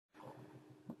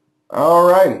All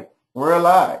righty, we're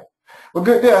live. Well,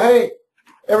 good deal. Hey,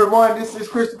 everyone, this is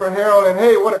Christopher Harold, and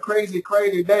hey, what a crazy,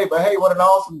 crazy day, but hey, what an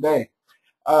awesome day.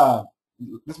 Uh,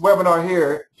 this webinar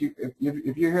here,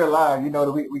 if you're here live, you know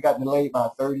that we got delayed by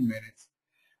 30 minutes.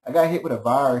 I got hit with a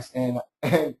virus, and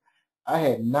I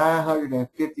had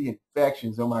 950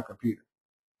 infections on my computer.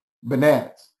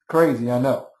 Bananas. Crazy, I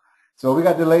know. So we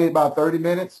got delayed by 30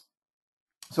 minutes.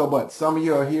 So, but some of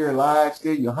you are here live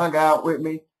still. You hung out with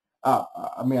me.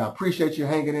 I mean, I appreciate you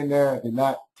hanging in there and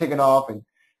not taking off and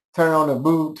turning on the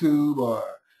boob tube or,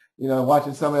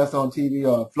 watching something else on TV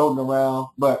or floating around.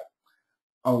 But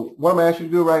what I'm going to ask you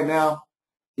to do right now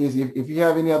is if you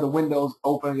have any other windows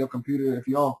open on your computer, if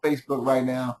you're on Facebook right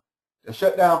now, to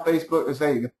shut down Facebook and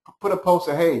say, put a post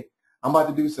say, hey, I'm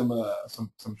about to do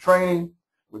some training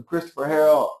with Christopher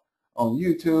Harold on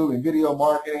YouTube and video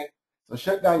marketing. So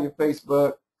shut down your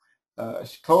Facebook.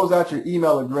 Close out your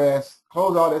email address,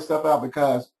 close all that stuff out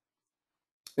because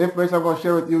information I'm going to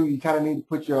share with you, you kind of need to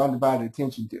put your undivided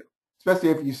attention to, especially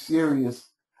if you're serious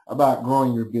about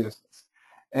growing your business.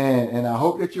 And I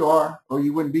hope that you are, or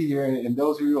you wouldn't be here. And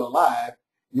those of you alive,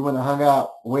 you wouldn't have hung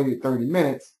out, waited 30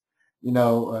 minutes,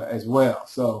 as well.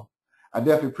 So I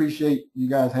definitely appreciate you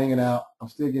guys hanging out. I'm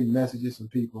still getting messages from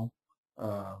people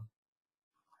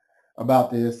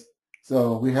about this.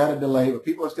 So we had a delay, but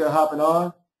people are still hopping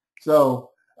on. So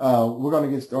we're going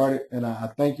to get started, and I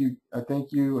thank you. I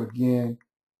thank you again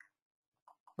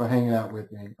for hanging out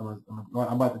with me. I'm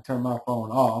about to turn my phone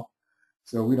off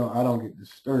so I don't get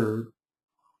disturbed,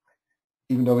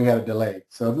 even though we had a delay.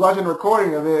 So if you're watching a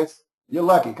recording of this, you're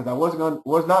lucky because I was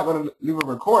not going to leave a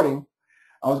recording.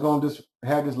 I was going to just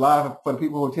have this live for the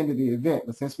people who attended the event.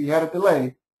 But since we had a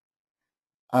delay,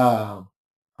 I'm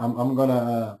going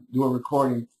to do a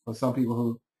recording for some people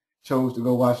who chose to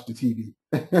go watch the TV.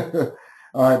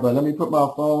 All right, but let me put my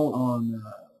phone on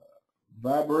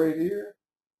vibrate here,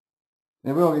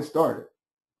 and we're going to get started.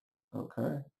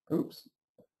 Okay. Oops.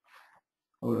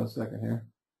 Hold on a second here.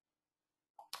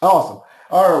 Awesome.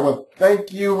 All right, well,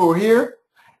 thank you for here.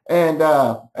 And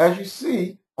as you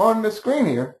see on the screen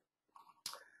here,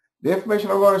 the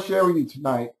information I'm going to share with you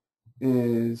tonight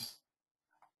is,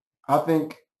 I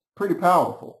think, pretty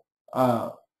powerful.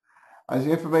 It's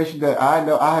information that I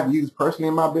know I have used personally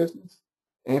in my business.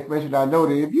 Information that I know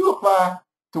that if you apply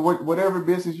to whatever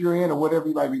business you're in or whatever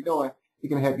you might be doing, it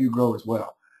can help you grow as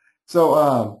well.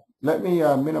 So let me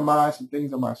minimize some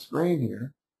things on my screen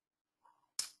here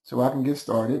so I can get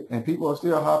started. And people are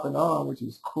still hopping on, which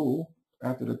is cool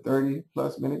after the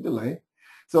 30+ minute delay.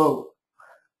 So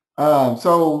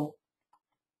so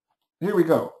here we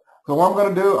go. So what I'm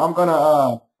going to do, I'm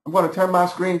going to turn my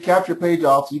screen capture page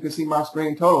off so you can see my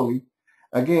screen totally.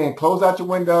 Again, close out your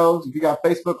windows. If you got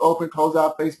Facebook open, close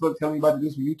out Facebook. Tell me about to do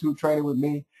some YouTube training with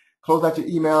me. Close out your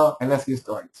email, and let's get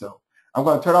started. So I'm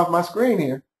going to turn off my screen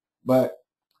here, but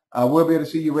I will be able to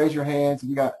see you raise your hands if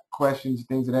you got questions,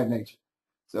 things of that nature.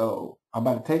 So I'm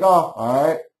about to take off. All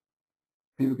right.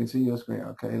 People can see your screen.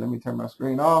 Okay, let me turn my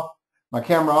screen off, my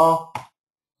camera off.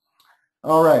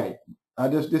 All righty. I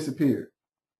just disappeared.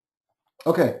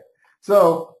 Okay.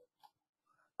 So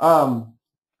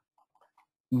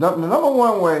the number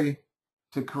one way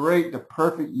to create the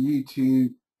perfect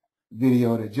YouTube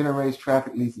video that generates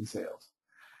traffic, leads, and sales.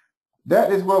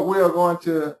 That is what we are going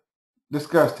to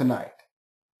discuss tonight.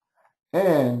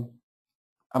 And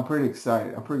I'm pretty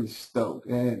excited. I'm pretty stoked.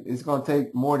 And it's going to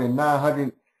take more than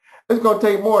 900. It's going to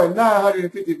take more than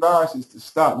 950 viruses to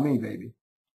stop me, baby.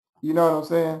 You know what I'm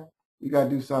saying? You got to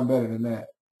do something better than that.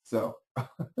 So,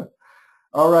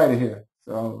 all righty here.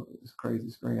 So it's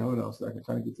crazy screen. Hold on a second. I'm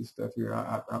trying to get this stuff here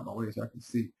out my way so I can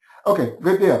see. Okay,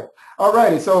 good deal. All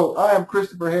righty. So I am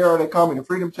Christopher Harold. They call me the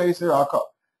Freedom Chaser. I'll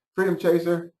call Freedom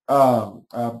Chaser. I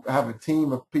have a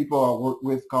team of people I work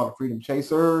with called the Freedom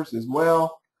Chasers as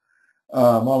well.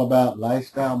 I'm all about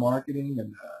lifestyle marketing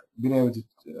and being able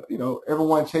to,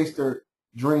 everyone chase their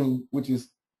dream, which is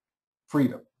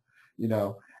freedom,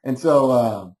 And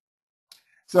so,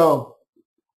 so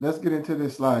let's get into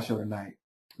this slideshow tonight,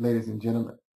 ladies and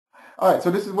gentlemen. All right,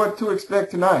 so this is what to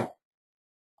expect tonight.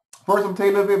 First, I'm going to tell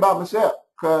you a little bit about myself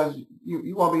because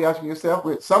you want to be asking yourself,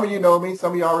 some of you know me,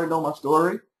 some of you already know my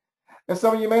story, and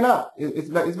some of you may not. It's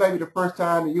maybe the first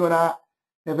time that you and I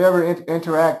have ever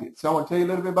interacted. So I want to tell you a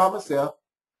little bit about myself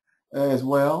as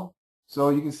well so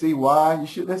you can see why you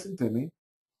should listen to me.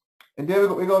 And then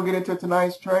we're going to get into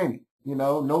tonight's training.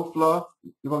 No fluff.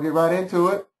 We're going to get right into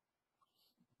it.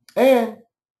 And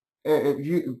if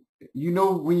you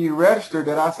know when you registered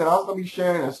that I said I was going to be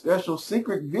sharing a special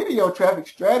secret video traffic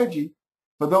strategy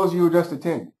for those of you who just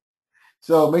attended.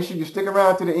 So make sure you stick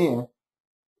around to the end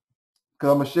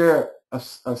because I'm going to share a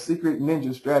secret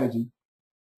ninja strategy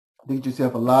to get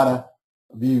yourself a lot of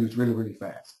views really, really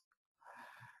fast.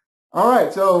 All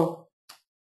right, so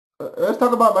let's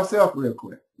talk about myself real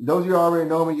quick. Those of you who already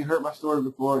know me, you heard my story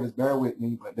before, just bear with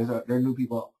me, but there are new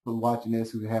people who are watching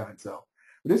this who haven't. So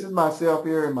but this is myself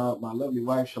here and my lovely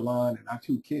wife, Shalon, and our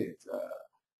 2 kids,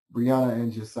 Brianna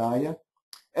and Josiah.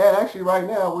 And actually right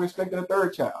now, we're expecting a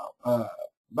 3rd child.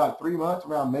 About 3 months,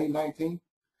 around May 19th,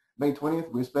 May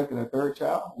 20th, we're expecting a 3rd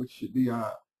child, which should be,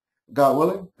 God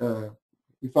willing.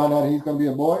 We found out he's going to be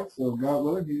a boy, so God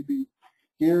willing, he'll be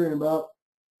here in about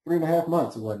 3.5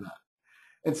 months or whatnot.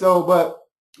 And so, but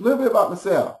a little bit about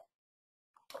myself.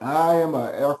 I am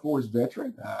an Air Force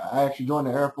veteran. I actually joined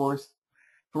the Air Force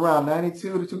from around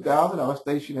 92 to 2000. I was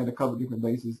stationed at a couple of different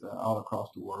bases all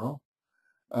across the world.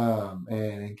 And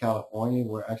in California,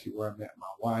 where I met my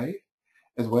wife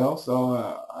as well. So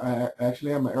I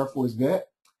actually am an Air Force vet.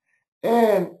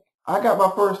 And I got my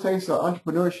first taste of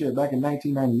entrepreneurship back in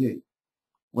 1998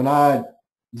 when I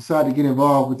decided to get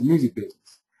involved with the music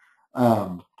business.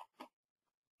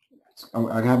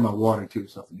 I have my water too,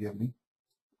 so forgive me.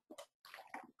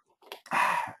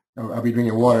 I'll be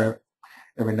drinking water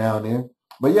every now and then.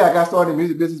 But yeah, I got started in the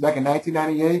music business back in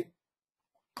 1998.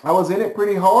 I was in it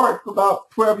pretty hard for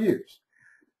about 12 years.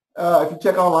 If you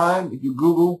check online, if you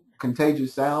Google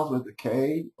Contagious Sounds with a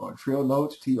K or Trill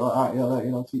Notes,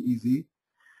 TRILLNOTEZ,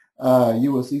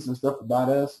 you will see some stuff about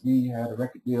us. We had a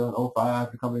record deal in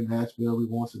 2005 to come in Nashville. We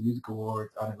won some music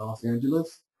awards out in Los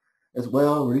Angeles as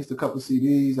well. Released a couple of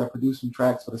CDs. I produced some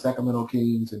tracks for the Sacramento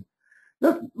Kings. And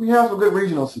look, we have some good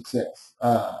regional success.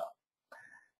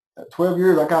 12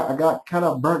 years, I got kind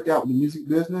of burnt out with the music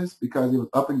business because it was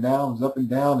up and down,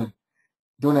 and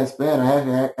during that span,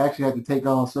 I actually had to take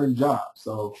on certain jobs.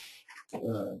 So,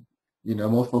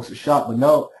 most folks are shocked, but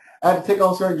no, I had to take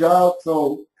on certain jobs.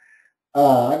 So,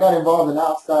 I got involved in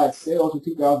outside sales in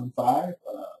 2005.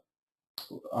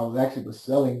 I was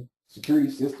selling security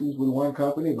systems with one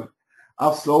company, but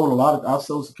I've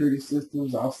sold security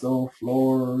systems. I've sold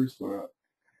floors for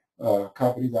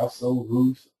companies. I've sold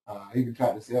roofs. I even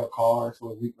tried to sell cars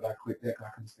for a week, but I quit that because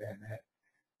I couldn't stand that.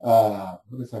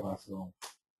 What else have I sold?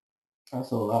 I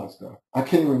sold a lot of stuff. I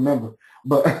can't even remember,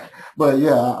 but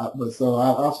yeah. I sold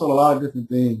a lot of different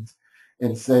things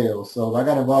in sales. So I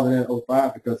got involved in that in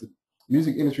 2005 because the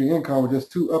music industry income was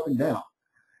just too up and down,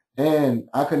 and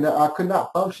I could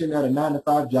not function at a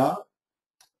 9-to-5 job.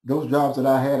 Those jobs that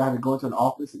I had to go into an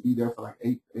office and be there for like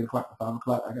 8 o'clock to 5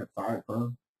 o'clock. I got fired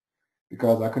from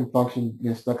because I couldn't function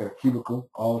being stuck at a cubicle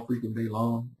all freaking day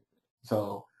long.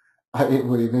 So I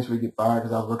would eventually get fired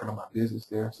because I was working on my business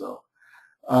there. So,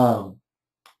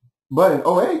 but in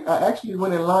 2008, I actually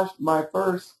went and launched my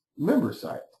first member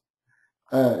site.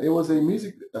 It was a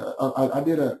music, I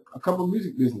did a couple of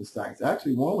music business sites.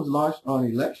 Actually, one was launched on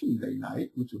election day night,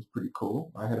 which was pretty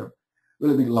cool. I had a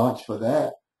really big launch for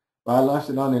that. But I launched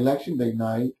it on election day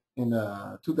night in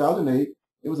 2008.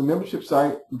 It was a membership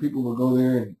site where people would go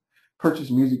there and purchase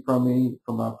music from me,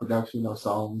 from my production of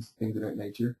songs, things of that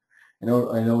nature. And in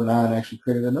 2009, I actually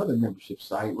created another membership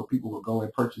site where people would go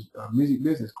and purchase music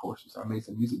business courses. I made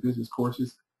some music business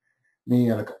courses, me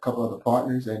and a couple other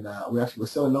partners, and we actually were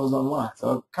selling those online. So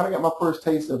I kind of got my first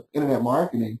taste of internet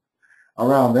marketing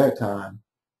around that time.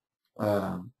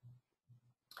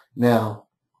 Now,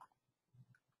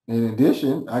 in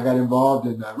addition, I got involved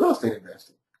in real estate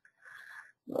investing.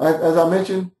 As I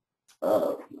mentioned,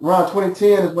 around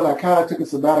 2010 is when I kind of took a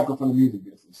sabbatical from the music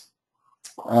business.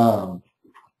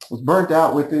 Was burnt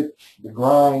out with it, the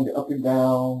grind, up and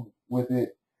down with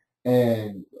it,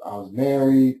 and I was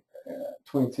married.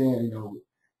 2010,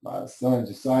 my son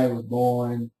Josiah was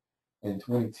born in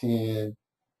 2010,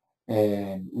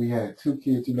 and we had 2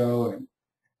 kids, and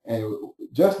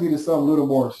just needed something a little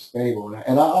more stable.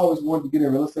 And I always wanted to get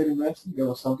in real estate investing. That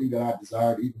was something that I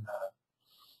desired even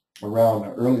around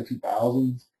the early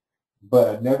 2000s,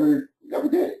 but I never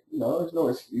did it. There's no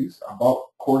excuse. I bought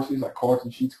courses, like Cards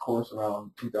and Sheets course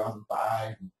around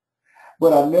 2005,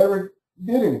 but I never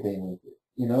did anything with it,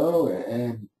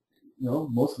 and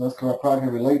most of us probably can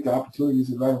relate to opportunities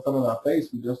that right in front of our face.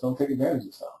 We just don't take advantage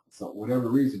of something. So whatever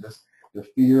reason, just the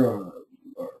fear or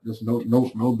just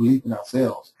no belief in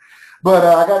ourselves. But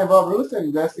I got involved in real estate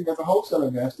investing as a wholesale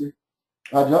investor.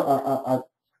 I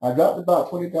dropped about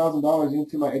 $20,000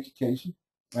 into my education.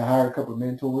 I hired a couple of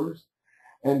mentors,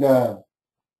 and that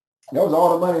was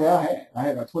all the money that I had. I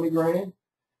had about 20 grand,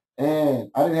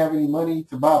 and I didn't have any money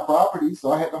to buy property,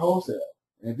 so I had to wholesale.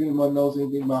 And if anyone knows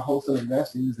anything about wholesale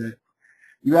investing, is that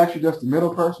you actually just a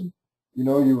middle person.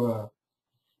 You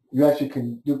actually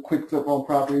can do quick flip on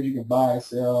properties. You can buy and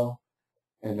sell,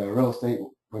 and real estate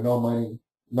with no money,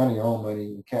 none of your own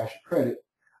money in cash or credit,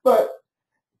 but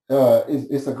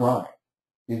it's a grind.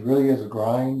 It really is a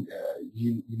grind.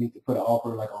 You need to put an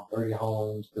offer like on 30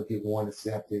 homes till people want to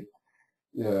accept it.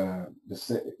 Your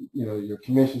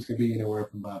commissions could be anywhere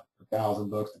from about $1,000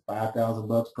 to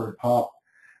 $5,000 per pop,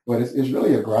 but it's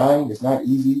really a grind. It's not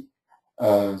easy.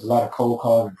 There's a lot of cold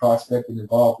calling and prospecting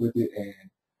involved with it, and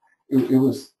it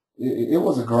was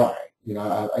a grind.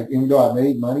 Even though I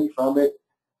made money from it,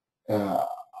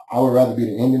 I would rather be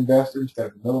the end investor instead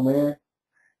of the middleman.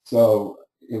 So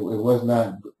it was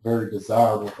not very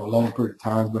desirable for a long period of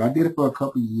time, but I did it for a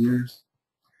couple of years.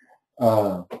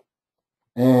 And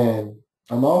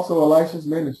I'm also a licensed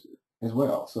minister as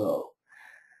well.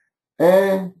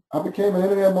 And I became an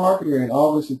internet marketer in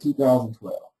August of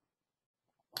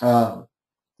 2012.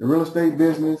 The real estate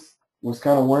business was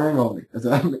kind of wearing on me.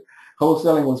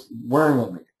 Wholesaling was wearing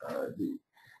on me.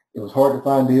 It was hard to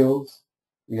find deals.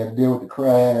 We had to deal with the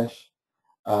crash.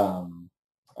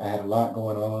 I had a lot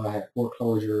going on. I had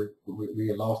foreclosure. We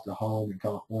had lost a home in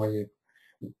California.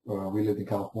 We lived in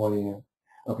California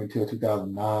up until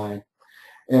 2009. And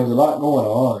there was a lot going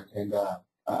on, and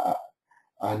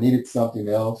I needed something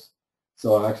else.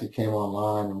 So I actually came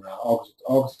online in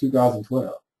August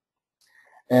 2012.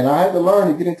 And I had to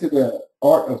learn to get into the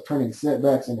art of turning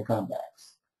setbacks into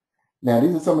comebacks. Now,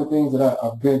 these are some of the things that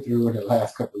I've been through in the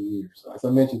last couple of years. As I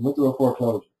mentioned, went through a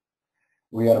foreclosure.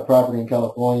 We had a property in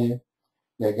California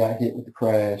that got hit with the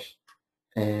crash,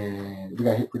 and we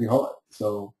got hit pretty hard.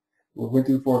 So we went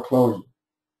through foreclosure.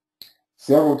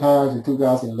 Several times in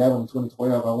 2011 and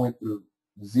 2012, I went through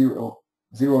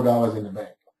 $0 in the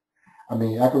bank. I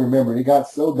mean, I can remember it got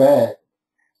so bad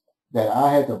that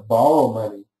I had to borrow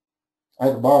money. I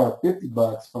had to borrow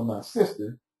 $50 from my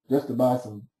sister just to buy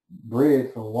some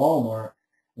bread from Walmart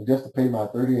and just to pay my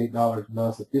 $38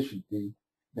 non-sufficient fee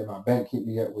that my bank hit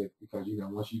me up with, because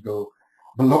once you go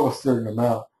below a certain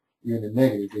amount, you're in the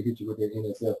negative. They hit you with their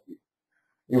NSF fee.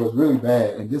 It was really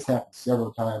bad, and this happened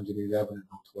several times in 11 and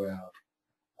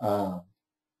 12.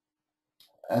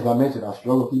 As I mentioned, I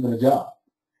struggled keeping a job.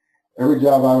 Every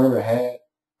job I've ever had,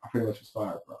 I pretty much was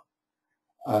fired from.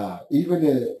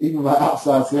 Even my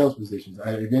outside sales positions,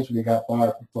 I eventually got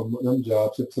fired from them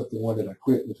jobs, except the one that I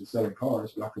quit, which was selling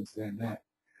cars, but I couldn't stand that.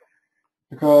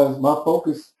 Because my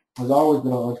focus has always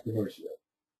been on entrepreneurship.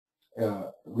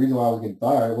 The reason why I was getting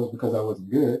fired was because I wasn't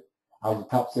good. I was a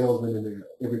top salesman in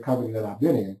every company that I've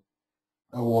been in.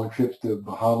 I won trips to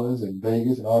Bahamas and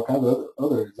Vegas and all kinds of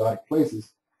other exotic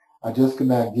places. I just could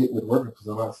not get with working for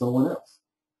someone else.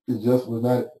 It just was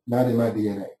not in my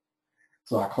DNA.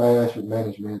 So I clashed with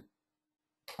management.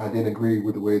 I didn't agree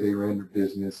with the way they ran their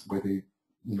business, the way they,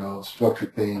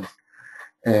 structured things.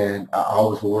 And I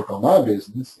always would work on my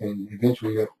business, and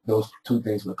eventually those two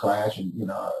things would clash,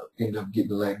 and I ended up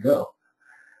getting let go.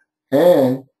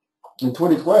 And in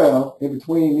 2012, in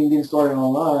between me getting started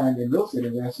online in real estate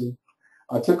investing,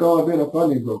 I took on being a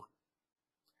funding broker.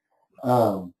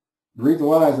 The reason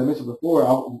why, as I mentioned before,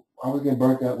 I was getting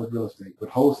burnt out with real estate,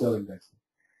 with wholesale investing.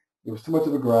 It was too much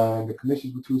of a grind. The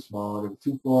commissions were too small. They were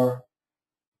too far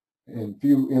and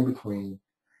few in between.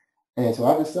 And so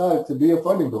I decided to be a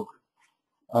funding broker.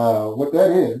 What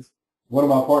that is, one of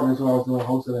my partners who I was doing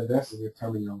wholesale investing with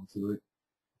turned me on to it.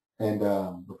 And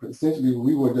essentially,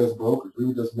 we were just brokers. We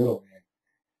were just middlemen.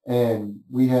 And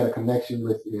we had a connection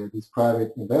with these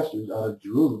private investors out of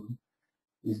Jerusalem.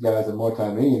 These guys are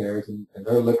multimillionaires, and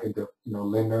they're looking to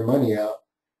lend their money out,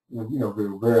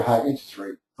 with very high interest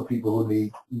rate for people who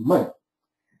need money.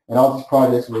 And all these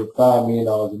projects were $5 million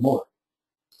or more.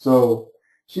 So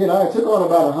she and I took on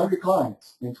about 100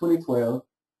 clients in 2012.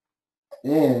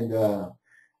 And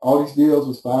all these deals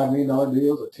was $5 million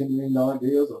deals or $10 million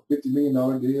deals or $50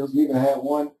 million deals. We even had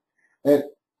one at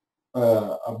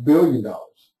 $1 billion.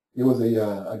 It was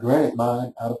a granite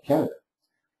mine out of Canada.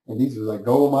 And these were like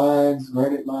gold mines,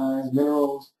 granite mines,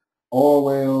 minerals, oil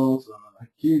wells,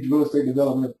 huge real estate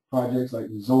development projects like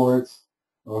resorts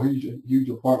or huge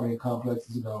apartment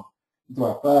complexes, it's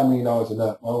about $5 million and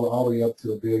up, all the way up to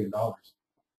 $1 billion.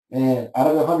 And out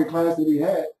of the 100 clients that we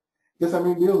had, guess how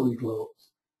many deals we closed?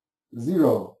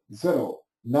 Zero.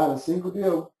 Not a single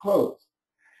deal closed.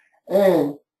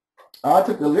 And I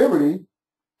took the liberty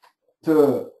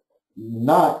to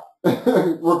not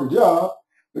work a job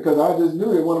because I just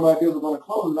knew that one of my deals was going to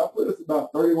close, and I put us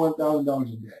about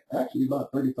 $31,000 in debt. Actually,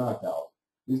 about $35,000.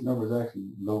 This number is actually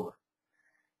lower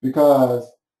because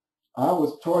I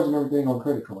was charging everything on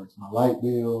credit cards, my light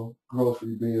bill,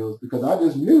 grocery bills, because I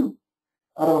just knew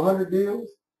out of 100 deals,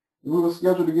 we were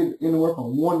scheduled to get anywhere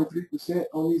from 1 to 3%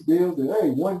 on these deals. And hey,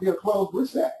 one deal closed, we're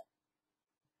set.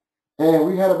 And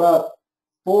we had about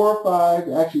 4 or 5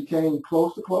 actually came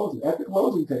close to closing, at the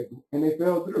closing table, and they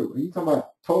fell through. And you talking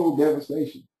about total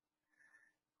devastation.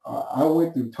 I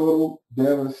went through total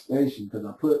devastation because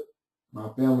I put my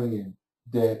family in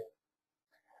debt.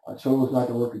 I chose not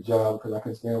to work a job because I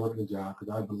couldn't stand working a job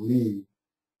because I believed,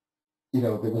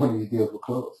 that one of these deals would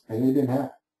close, and it didn't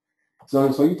happen. So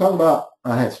you talking about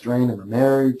I had strain in my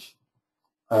marriage,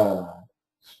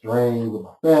 strain with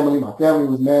my family. My family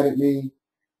was mad at me,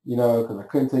 because I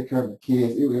couldn't take care of my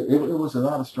kids. It was a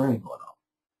lot of strain going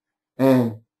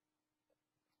on.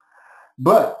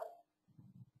 But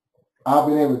I've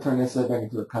been able to turn that setback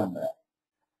into a comeback.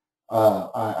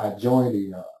 I joined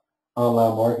the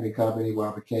online marketing company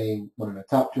where I became one of the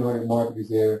top 200 marketers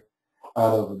there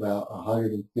out of about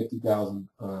 150,000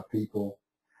 people.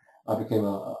 I became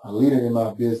a leader in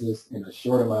my business in a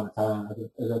short amount of time.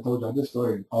 As I told you, I just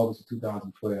started in August of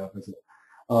 2012 as an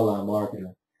online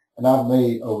marketer. And I've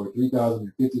made over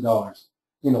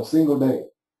 $3,050, single day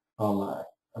online.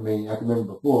 I mean, I can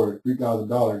remember before,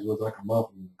 $3,000 was like a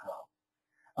monthly income.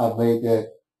 I've made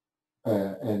that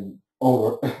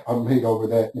I've made over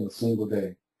that in a single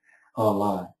day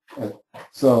online.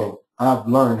 So I've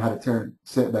learned how to turn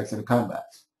setbacks into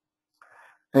comebacks.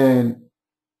 And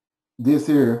this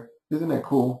here, isn't that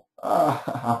cool?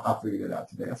 I figured it out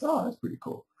today. I said, oh, that's pretty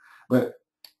cool. But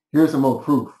here's some more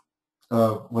proof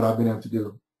of what I've been able to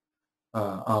do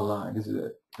online. This is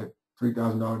a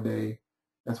 $3,000 day.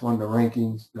 That's one of the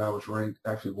rankings that I was ranked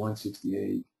actually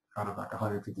 168 out of like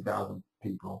 150,000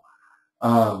 people.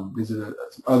 These are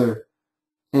some other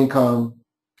income.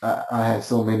 I had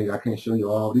so many I can't show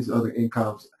you all. These other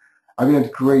incomes. I've been able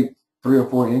to create 3 or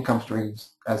 4 income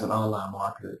streams as an online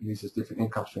marketer. These are different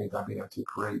income streams I've been able to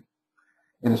create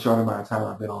in a short amount of time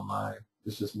I've been online.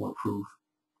 It's just more proof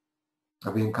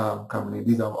of income coming in.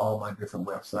 These are all my different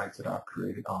websites that I've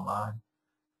created online.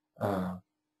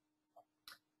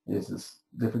 There's this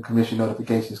different commission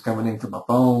notifications coming into my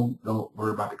phone. Don't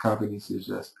worry about the companies. It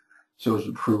just shows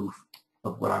you proof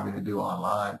of what I'm going to do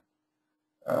online.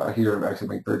 Here I've actually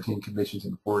made 13 commissions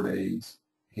in 4 days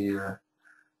here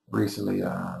recently.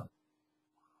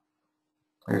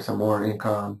 There's some more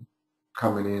income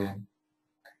coming in.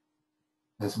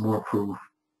 There's more proof.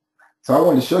 So I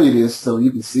wanted to show you this so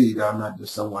you can see that I'm not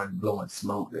just someone blowing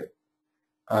smoke.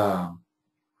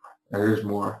 There's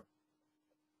more.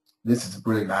 This is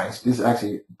really nice. This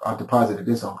actually, I deposited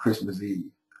this on Christmas Eve.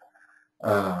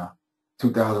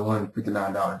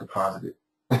 $2,159 deposited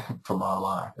from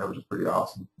online. That was pretty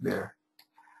awesome there.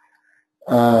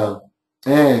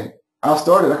 And I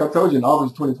started, like I told you, in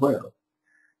August 2012.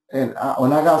 And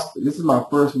this is my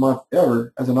first month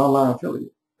ever as an online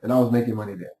affiliate, and I was making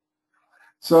money there.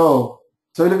 So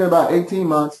you're looking at about 18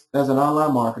 months as an online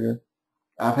marketer.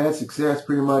 I've had success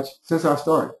pretty much since I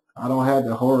started. I don't have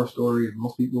the horror story.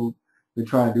 Most people been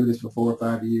trying to do this for 4 or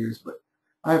 5 years, but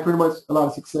I had pretty much a lot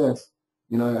of success,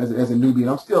 as a newbie, and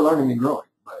I'm still learning and growing.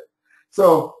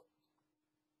 So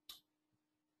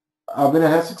I've been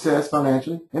had success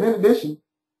financially, and in addition,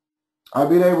 I've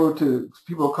been able to,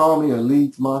 people call me a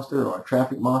leads monster or a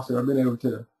traffic monster. I've been able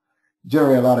to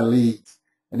generate a lot of leads.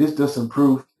 And this is just some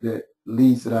proof that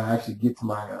leads that I actually get to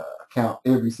my account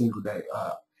every single day.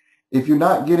 If you're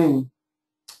not getting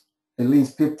at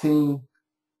least 15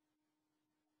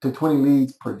 to 20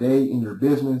 leads per day in your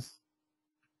business,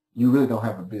 you really don't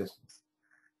have a business,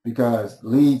 because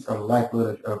leads are the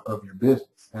lifeblood of your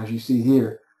business. As you see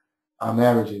here, I'm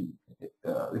averaging,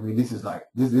 this is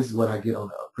what I get on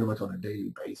pretty much on a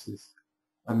daily basis.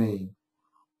 And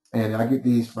I get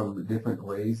these from different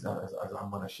ways as I'm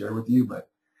going to share with you, but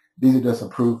these are just some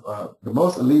proof. The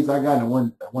most leads I got in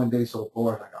one day so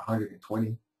far is like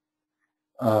 120.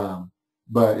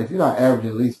 But if you're not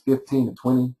averaging at least 15 to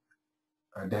 20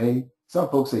 a day, some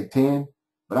folks say 10,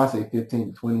 but I say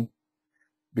 15 to 20,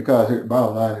 because the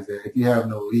bottom line is that if you have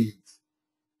no leads,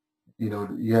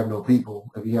 you have no people.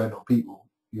 If you have no people,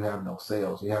 you have no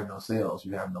sales. You have no sales,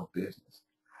 you have no business.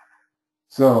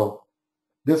 So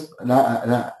this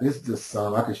is just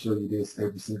some. I could show you this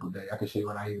every single day. I could show you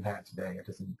what I even had today. I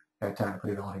just didn't have time to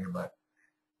put it on here, but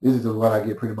this is what I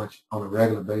get pretty much on a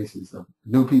regular basis of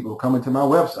new people coming to my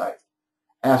website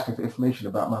asking for information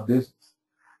about my business.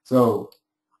 So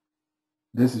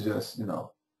this is just,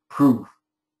 proof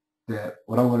that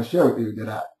what I'm going to share with you,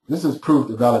 this is proof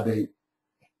to validate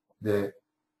that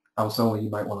I'm someone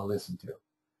you might want to listen to.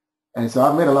 And so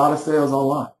I've made a lot of sales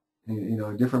online,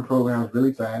 in different programs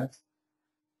really fast.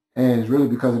 And it's really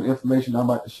because of the information I'm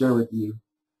about to share with you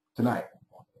tonight.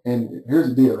 And here's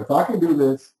the deal. If I can do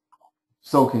this,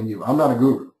 so can you. I'm not a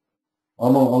guru.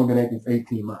 I'm only been at this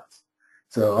 18 months.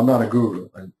 So I'm not a guru.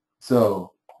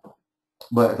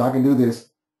 But if I can do this,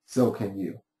 so can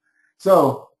you.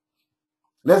 So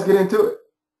let's get into it.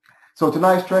 So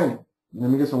tonight's training, let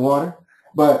me get some water.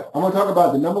 But I'm going to talk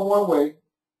about the number one way,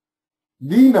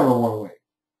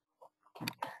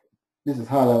 this is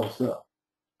high level stuff,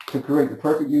 to create the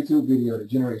perfect YouTube video that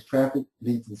generates traffic,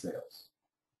 leads, and sales.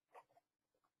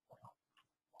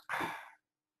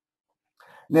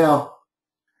 Now,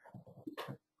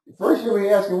 first you'll be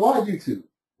asking, why YouTube?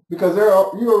 Because there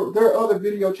are other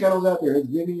video channels out there. There's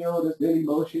Vimeo, there's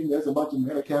Dailymotion, there's a bunch of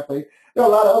Meta Cafe. There are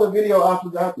a lot of other video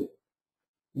options out there.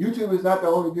 YouTube is not the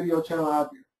only video channel out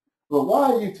there. But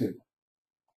why YouTube?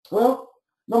 Well,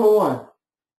 number one,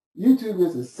 YouTube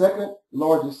is the second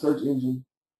largest search engine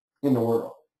in the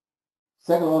world.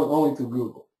 Second only to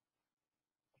Google.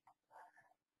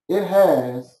 It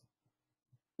has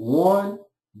 1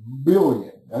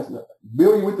 billion. That's not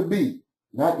billion with the B,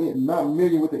 not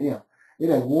million with the M. It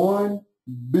has 1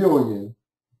 billion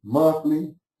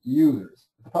monthly users.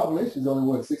 The population is only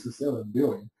what, 6 or 7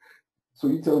 billion. So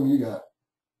you tell me you got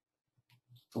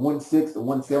 1/6 or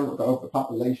 1/7 of the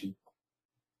population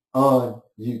on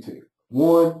YouTube.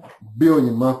 1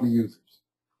 billion monthly users.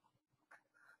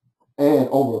 And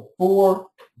over 4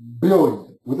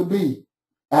 billion, with a B,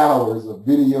 hours of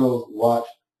videos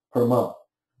watched per month.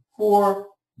 4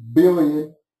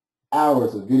 billion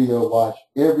hours of video watched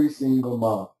every single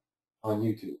month on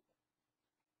YouTube.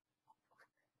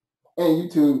 And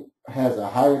YouTube has a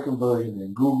higher conversion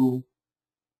than Google,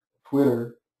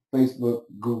 Twitter, Facebook,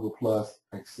 Google+,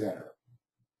 etc.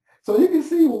 So you can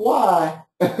see why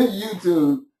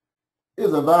YouTube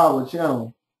is a viable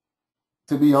channel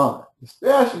to be on,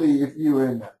 especially if you're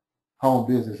in the home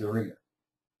business arena.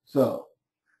 So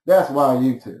that's why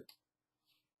YouTube.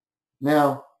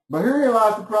 Now, but herein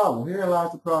lies the problem. Herein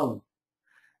lies the problem.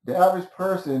 The average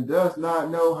person does not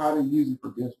know how to use it for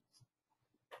business.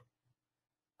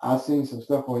 I've seen some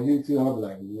stuff on YouTube. I'll be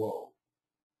like, whoa,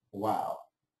 wow,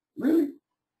 really?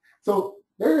 So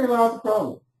therein lies the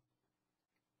problem.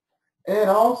 And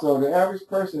also, the average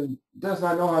person does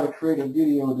not know how to create a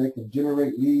video that can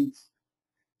generate leads,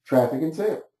 traffic, and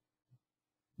sales.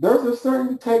 There's a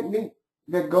certain technique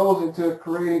that goes into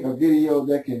creating a video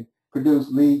that can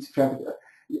produce leads, traffic.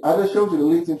 I just showed you the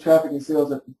leads and traffic and sales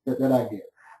that I get.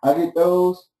 I get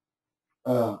those.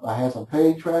 I have some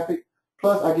paid traffic.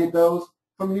 Plus, I get those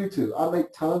from YouTube. I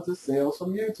make tons of sales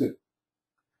from YouTube.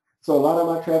 So a lot of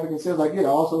my traffic and sales I get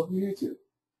also from YouTube.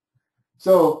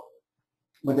 So,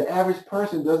 but the average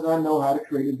person does not know how to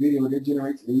create a video that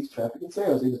generates leads, traffic, and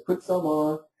sales. They just put some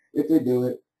on if they do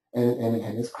it, and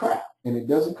it's crap. And it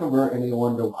doesn't convert, and they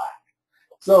wonder why.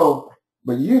 So,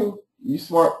 but you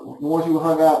smart, once you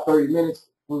hung out 30 minutes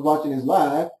was watching this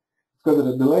live, because of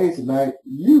the delays tonight,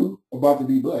 you about to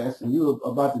be blessed, and you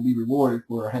about to be rewarded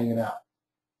for hanging out.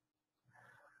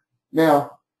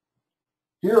 Now,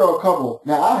 here are a couple.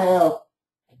 Now, I have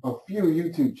a few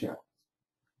YouTube channels.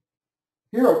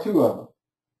 Here are 2 of them.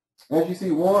 As you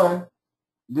see, one,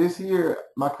 this here,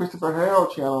 my Christopher Harrell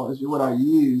channel is what I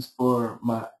use for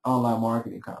my online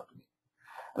marketing company.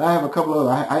 And I have a couple of,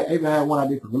 I even have one I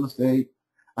did for real estate.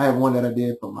 I have one that I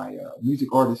did for my music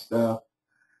artist stuff.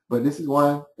 But this is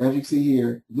one, as you see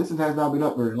here, this one has not been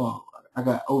up very long. I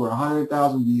got over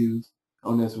 100,000 views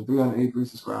on this one, 383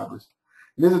 subscribers.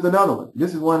 And this is another one.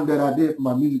 This is one that I did for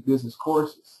my music business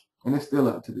courses. And it's still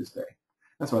up to this day.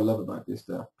 That's what I love about this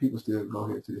stuff. People still go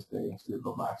here to this day and still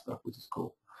go buy stuff, which is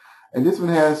cool. And this one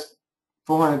has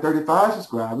 435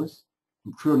 subscribers.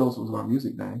 I'm sure those was my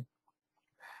music name.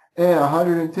 And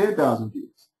 110,000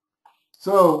 views.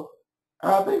 So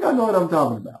I think I know what I'm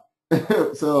talking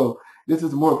about. So this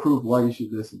is more proof why you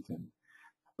should listen to me.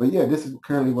 But yeah, this is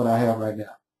currently what I have right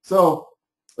now. So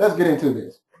let's get into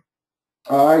this.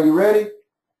 Are you ready?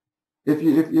 If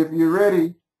you're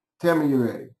ready, tell me you're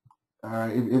ready. All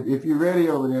right. If you're ready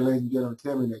over there, ladies and gentlemen,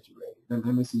 tell me that you're ready.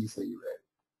 Let me see you say you're ready.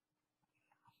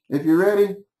 If you're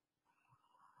ready,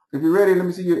 let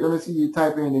me see you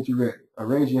type in that you're ready. Or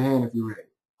raise your hand if you're ready.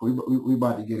 We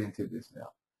about to get into this now.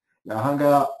 Y'all hung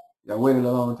out. Y'all waited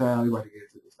a long time. We about to get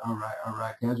into this. All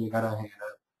right. Kendra got her hand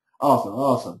up.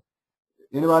 Awesome.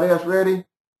 Anybody else ready?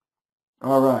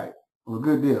 All right. Well,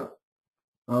 good deal.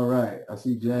 All right. I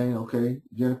see Jane. Okay.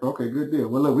 Jennifer. Okay, good deal.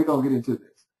 Well, look, we're going to get into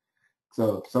this.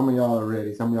 So some of y'all are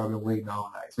ready. Some of y'all been waiting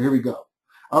all night. So here we go.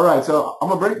 All right. So I'm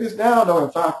going to break this down, though,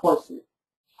 in 5 parts here.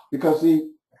 Because,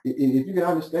 see, if you can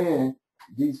understand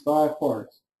these 5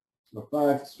 parts, or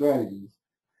 5 strategies,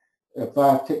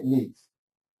 5 techniques,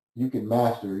 you can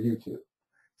master YouTube.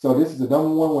 So this is the number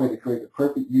one way to create the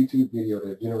perfect YouTube video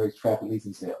that generates traffic, leads,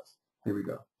 and sales. Here we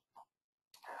go.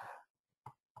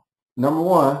 Number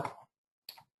 1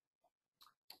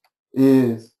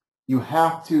 is you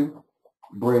have to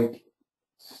break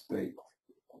state.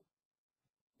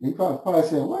 You probably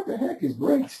saying, what the heck is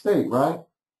break state, right?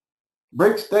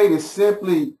 Break state is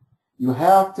simply you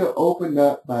have to open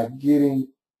up by getting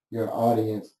your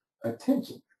audience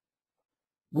attention.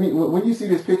 When you see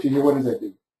this picture here, what does that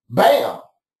do? Bam!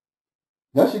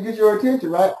 That should get your attention,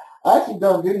 right? I actually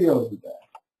done videos with that.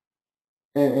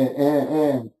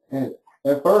 And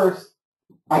at first,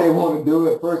 I didn't want to do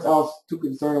it. At first, I was too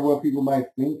concerned of what people might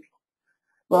think.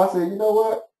 But I said, you know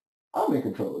what? I'm in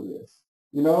control of this,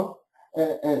 you know?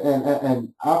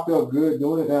 And I felt good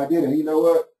doing it, and I did it. And you know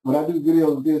what? When I do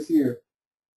videos of this here,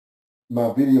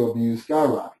 my video views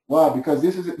skyrocket. Why? Because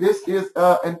this is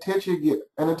an attention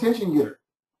getter.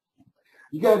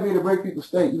 You got to be able to break people's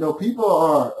state. You know, people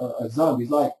are zombies.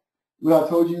 Like when I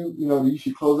told you, you know, that you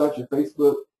should close out your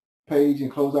Facebook page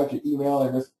and close out your email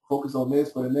and just focus on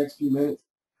this for the next few minutes.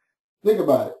 Think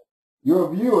about it.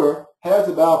 Your viewer has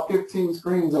about 15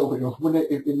 screens open when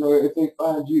if they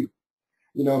find you.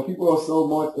 You know, people are so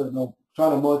much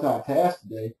trying to multitask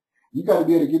today. You got to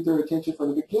be able to get their attention from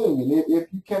the beginning. And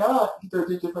if you cannot get their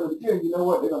attention from the beginning, you know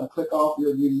what? They're going to click off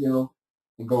your video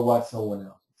and go watch someone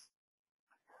else.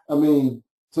 I mean,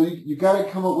 so you got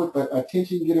to come up with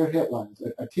attention getter headlines.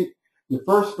 The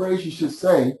first phrase you should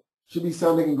say should be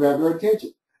something that can grab your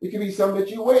attention. It can be something that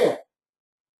you wear.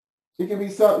 It can be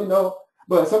something, you know,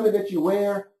 but something that you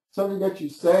wear, something that you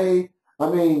say. I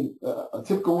mean, a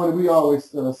typical one that we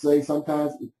always say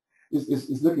sometimes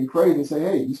is looking crazy and say,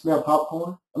 hey, you smell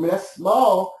popcorn? I mean, that's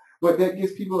small, but that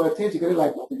gets people attention because they're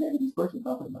like, what the heck is this person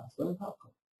talking about? Smelling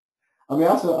popcorn. I mean,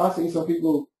 I've seen some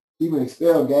people even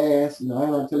expel gas. You know, I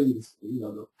don't tell you this, you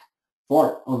know, the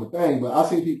fart on the thing, but I've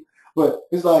seen people, but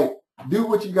it's like, do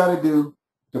what you got to do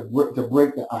to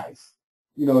break the ice,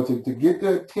 you know, to get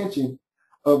the attention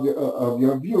of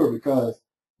your viewer because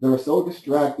they're so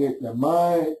distracted, their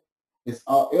mind is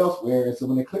all elsewhere, and so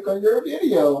when they click on your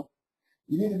video,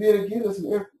 you need to be able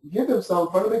to give them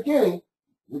something from the beginning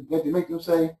that to make them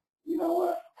say, you know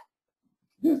what,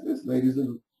 this lady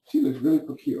she looks really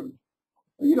peculiar.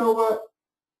 Or, you know what,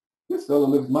 this fellow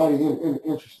looks mighty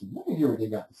interesting. Let me hear what they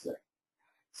got to say.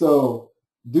 So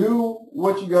do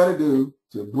what you got to do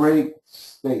to break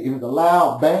state. If it's a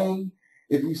loud bang,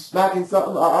 if you smacking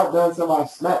something, I've done something. I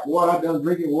smacked water. I've done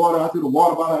drinking water. I threw the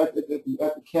water bottle at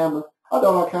the camera. I've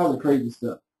done all kinds of crazy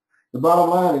stuff. The bottom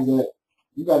line is that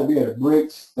you got to be able to break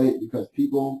state because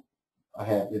people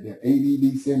have their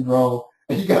ADD syndrome,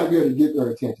 and you got to be able to get their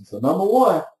attention. So number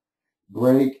one,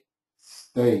 break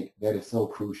state. That is so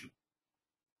crucial.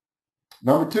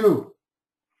 Number two,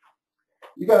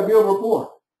 you got to build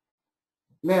rapport.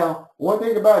 Now, one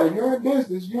thing about it, if you're in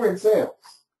business, you're in sales.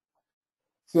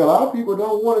 See, a lot of people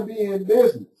don't want to be in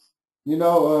business. You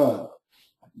know,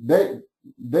 they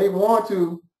want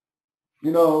to,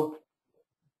 you know,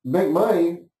 make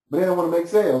money, but they don't want to make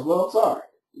sales. Well, I'm sorry.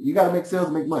 You got to make sales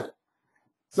to make money.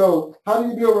 So how do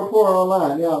you build rapport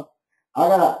online? Now, I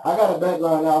got a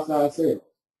background outside sales.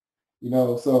 You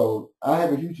know, so I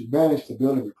have a huge advantage to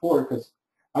building rapport because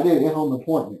I did in-home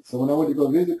appointments. So when I went to go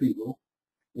visit people,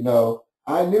 you know,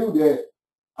 I knew that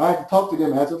I had to talk to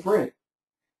them as a friend.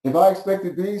 If I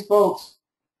expected these folks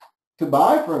to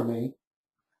buy from me,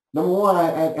 number one, I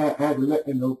had to let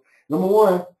them know. Number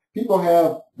one, people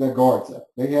have their guards up.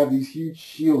 They have these huge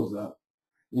shields up,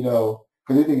 you know,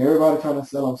 because they think everybody's trying to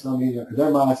sell them something. Because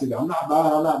their mind said, I'm not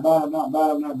buying, I'm not buying, I'm not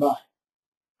buying, I'm not buying.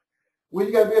 Well,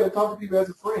 you got to be able to talk to people as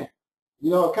a friend. You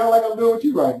know, kind of like I'm doing with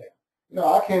you right now. You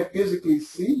know, I can't physically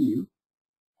see you,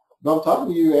 but I'm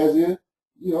talking to you as if,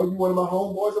 you know, you're one of my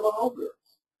homeboys or my homegirls.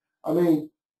 I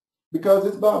mean, because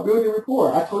it's about building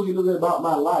rapport. I told you a little bit about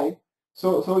my life,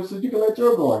 so you can let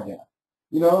your guard down.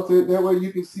 You know, so that way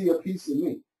you can see a piece of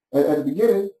me. At the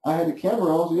beginning, I had the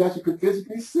camera on, so you actually could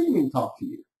physically see me talk to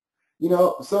you. You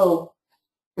know, so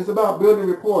it's about building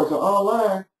rapport. So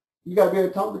online, you got to be able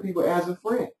to talk to people as a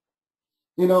friend.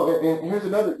 You know, and here's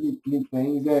another neat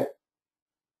thing is that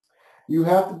you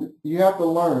have to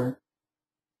learn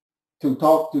to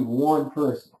talk to one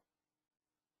person.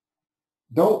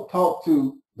 Don't talk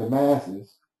to the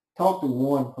masses. Talk to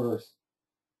one person.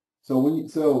 So when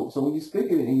you're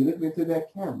speaking and you're looking into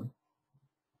that camera,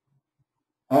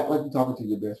 act like you're talking to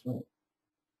your best friend.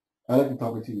 Act like you're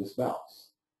talking to your spouse.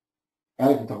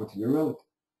 Act like you're talking to your relative.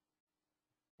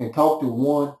 And talk to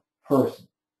one person.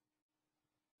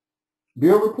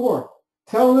 Build rapport.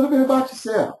 Tell a little bit about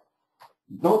yourself.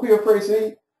 Don't be afraid.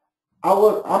 See,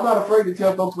 I'm not afraid to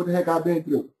tell folks what the heck I've been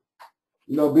through.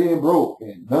 You know, being broke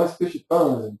and non-sufficient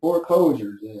funds and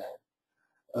foreclosures and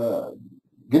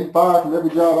getting fired from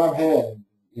every job I've had,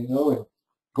 you know, and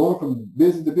going from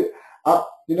business to business.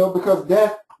 You know, because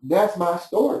that's my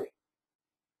story.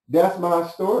 That's my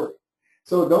story.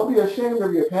 So don't be ashamed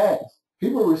of your past.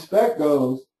 People respect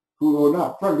those who are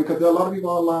not front, because there are a lot of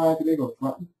people online that they go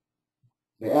front.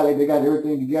 They act like they got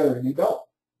everything together and they don't.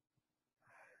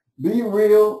 Be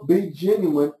real, be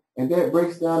genuine, and that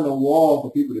breaks down the wall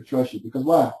for people to trust you. Because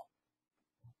why?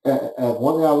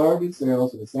 One thing I learned in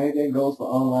sales, and the same thing goes for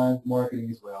online marketing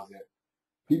as well, is that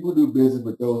people do business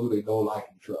with those who they know, like,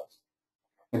 and trust.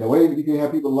 And the way that you can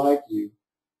have people like you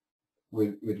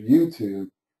with YouTube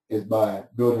is by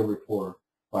building rapport,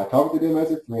 by talking to them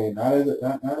as a friend, not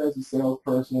as a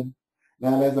salesperson,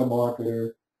 not as a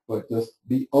marketer, but just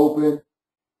be open.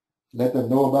 Let them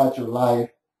know about your life.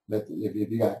 If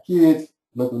you got kids,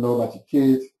 let them know about your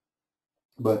kids.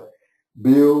 But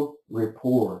build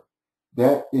rapport.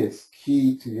 That is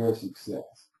key to your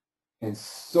success. And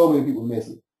so many people miss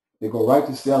it. They go right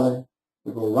to selling,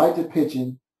 they go right to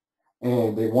pitching,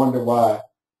 and they wonder why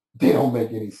they don't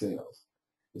make any sales.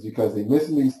 It's because they're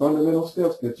missing these fundamental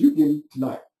steps that you get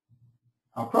tonight.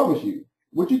 I promise you,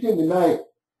 what you get tonight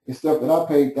is stuff that I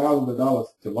paid thousands of dollars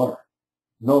to learn.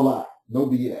 No lie, no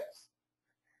BS.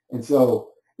 And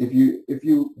so if you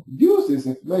use this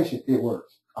information, it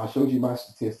works. I showed you my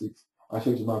statistics. I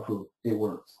showed you my proof. It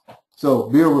works. So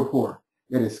build rapport.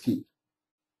 It is key.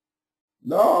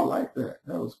 No, I like that.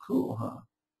 That was cool, huh?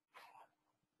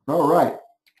 All right.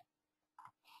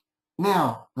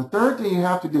 Now, the third thing you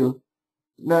have to do.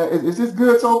 Now, is this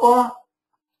good so far?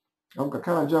 I'm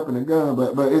kind of jumping the gun,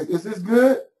 but is this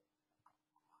good?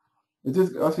 Is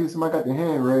this? I see somebody got their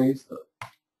hand raised.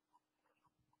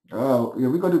 Yeah,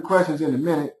 we're gonna do questions in a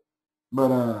minute.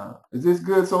 But is this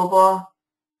good so far?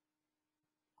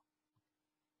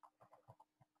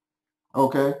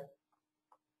 Okay.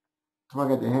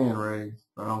 Somebody got their hand raised.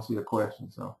 I don't see a question.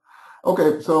 So,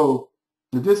 okay. So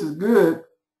if this is good,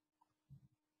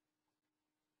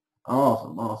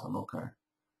 awesome. Okay.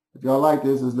 If y'all like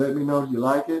this, just let me know if you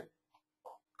like it.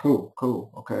 Cool.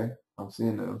 Okay. I'm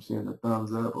seeing the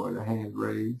thumbs up or the hands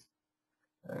raised.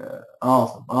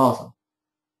 Awesome.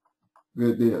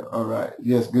 Good deal. All right.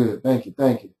 Yes, good. Thank you.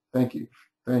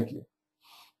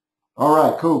 All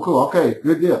right. Cool. Okay.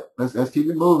 Good deal. Let's keep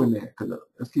it moving then.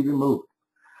 Let's keep it moving.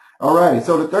 All righty.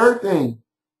 So the third thing,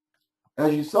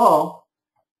 as you saw,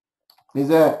 is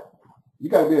that you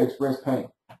got to be able to express pain.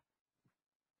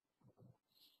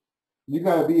 You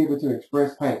got to be able to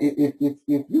express pain. If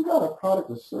you got a product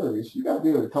or service, you got to be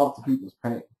able to talk to people's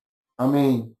pain. I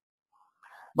mean,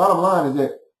 bottom line is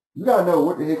that you got to know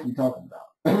what the heck you're talking about.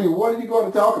 I mean, what are you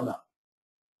going to talk about?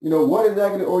 What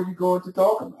exactly are you going to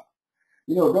talk about?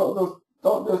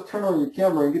 Don't just turn on your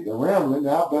camera and get the rambling.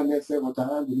 Now, I've done that several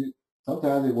times, and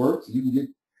sometimes it works. You can get,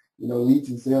 leads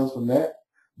and sales from that.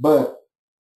 But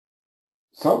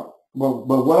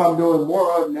what I'm doing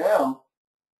more of now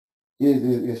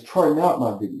is charting out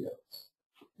my videos.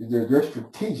 They're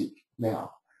strategic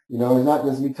now. It's not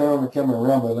just me turning on the camera and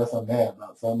rambling unless I'm mad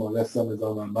about something or unless something's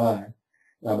on my mind.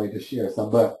 I may just share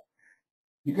something. But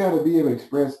you got to be able to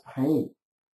express pain.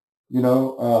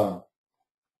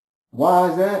 Why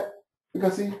is that?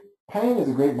 Because, see, pain is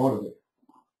a great motivator.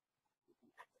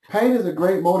 Pain is a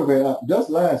great motivator. Just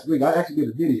last week, I actually did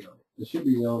a video. It should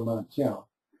be on my channel.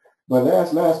 But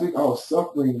last week, I was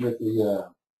suffering with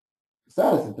the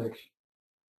sinus infection.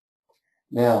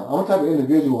 Now, I'm the type of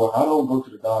individual, I don't go to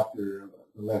the doctor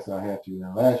unless I have to.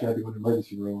 Now, last year, I had to go to the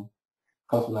emergency room. It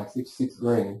cost me like $6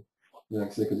 grand. Like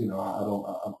I said, because,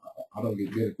 I don't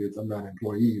get benefits. I'm not an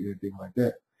employee or anything like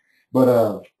that. But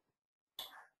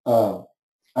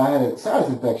I had a sinus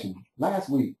infection last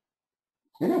week,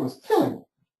 and it was killing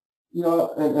me.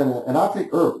 And I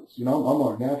take herbs. I'm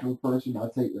a natural person. I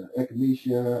take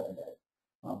echinacea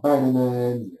and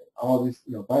vitamins, all this,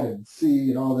 vitamin C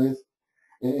and all this,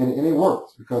 and it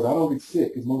works because I don't get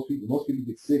sick. Because most people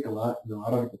get sick a lot.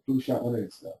 I don't get the flu shot, none of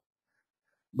that stuff.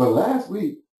 But last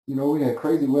week, we had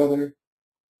crazy weather.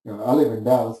 I live in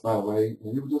Dallas, by the way,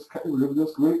 and it was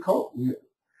just really cold.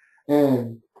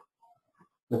 And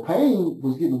the pain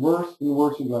was getting worse and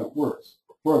worse and worse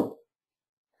further.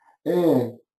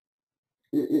 And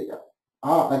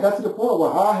I got to the point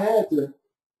where I had to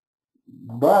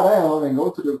buy down and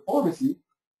go to the pharmacy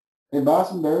and buy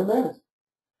some nerve medicine.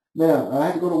 Now, I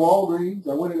had to go to Walgreens.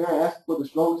 I went in there and asked for the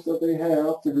strongest stuff they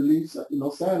have to relieve,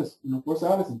 sinus, for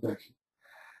sinus infection.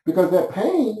 Because that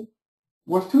pain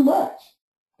was too much.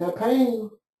 That pain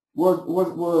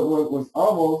was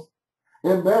almost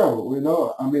unbearable,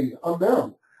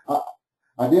 unbearable.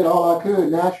 I did all I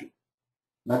could naturally.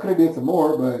 And I could have did some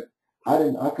more, but I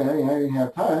didn't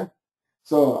have time.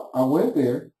 So I went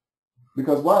there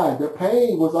because why? The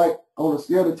pain was like on a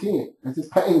scale of 10. It's this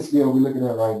pain scale we're looking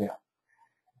at right now.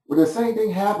 Well, the same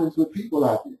thing happens with people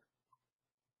out there.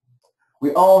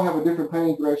 We all have a different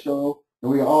pain threshold,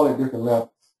 and we are all at different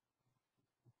levels.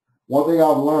 One thing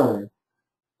I've learned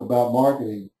about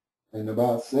marketing and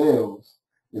about sales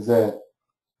is that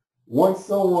once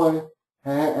someone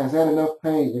has had enough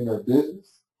pain in their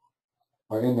business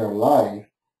or in their life,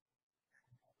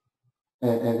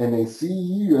 and they see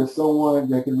you as someone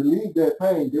that can relieve that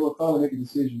pain, they will finally make a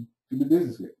decision to do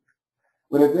business with you.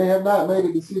 But if they have not made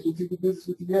a decision to do business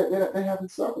with you yet, they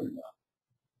haven't suffered enough.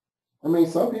 I mean,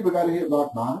 some people got to hit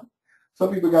rock bottom.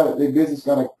 Some people their business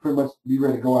got to pretty much be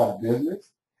ready to go out of business.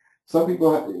 Some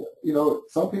people,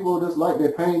 some people just like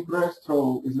their pain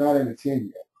threshold is not at a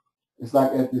 10 yet. It's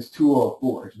like at this 2 or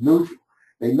 4. It's neutral.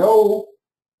 They know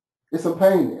it's some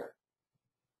pain there.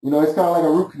 It's kind of like a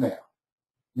root canal.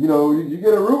 You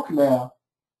get a root canal,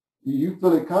 you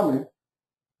feel it coming.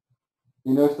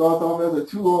 It starts off as a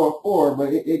 2 or a 4,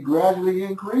 but it gradually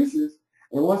increases.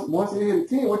 And once it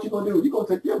hits a 10, what you going to do? You're going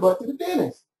to take your butt to the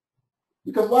dentist.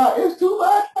 Because why? It's too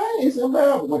much pain. It's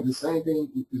unbearable. But the same thing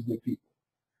is with people.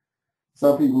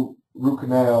 Some people, root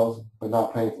canals are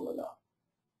not painful enough.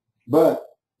 But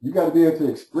you got to be able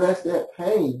to express that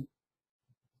pain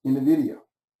in the video.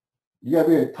 You got to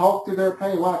be able to talk to their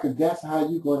pain. Why? Because that's how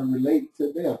you're going to relate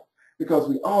to them. Because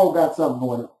we all got something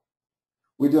going on.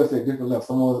 We just at different levels.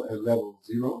 Some at level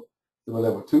 0, some at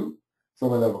level 2,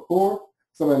 some at level 4,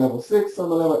 some at level 6,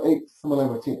 some at level 8, some at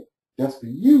level 10. That's for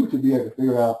you to be able to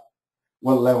figure out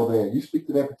what level they're at. You speak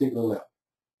to that particular level.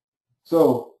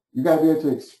 So you got to be able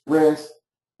to express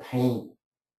pain.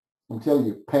 I'm telling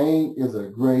you, pain is a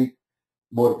great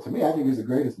motivator. To me, I think it's the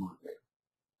greatest motivator.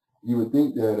 You would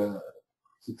think that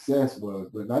success was,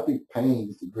 but I think pain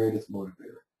is the greatest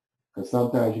motivator. Because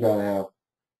sometimes you got to have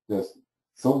just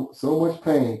so much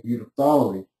pain for you to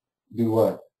finally do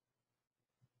what?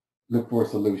 Look for a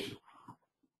solution,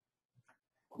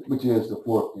 which is the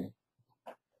 4th thing.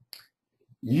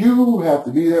 You have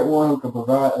to be that one who can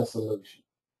provide a solution.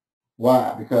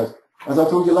 Why? Because as I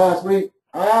told you last week,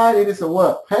 I needed some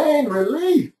what? Pain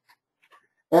relief.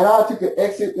 And I took an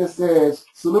exit that says,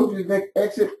 salute you, next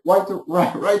exit, right to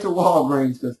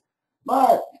Walgreens, because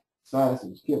my sinus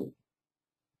was killing me.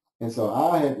 And so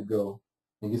I had to go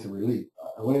and get some relief.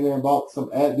 I went in there and bought some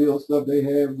Advil stuff they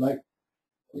have, like,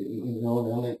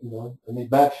 and they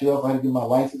back shelf. I had to get my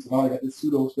license and all. I got this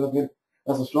pseudo stuff in.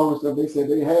 That's the strongest stuff they said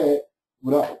they had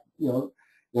without,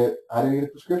 that I didn't need a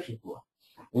prescription for.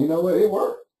 And you know what? It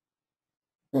worked.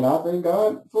 And I thank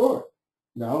God for it.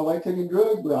 Now, I don't like taking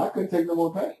drugs, but I couldn't take no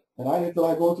more pain. And I didn't feel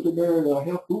like going to the darn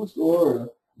health food store or a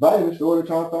vitamin store to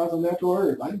try to find some natural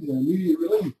herbs. I needed an immediate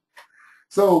relief.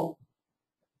 So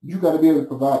you got to be able to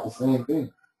provide the same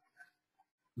thing.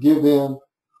 Give them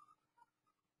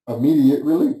immediate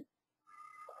relief.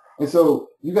 And so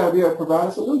you got to be able to provide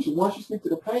a solution. Once you speak to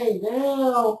the pain,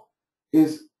 now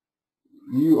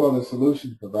you are the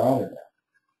solution provider now.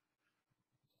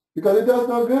 Because it does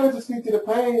no good to speak to the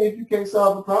pain if you can't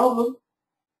solve the problem.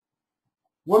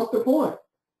 What's the point?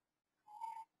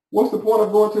 What's the point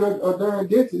of going to a darn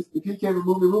dentist if he can't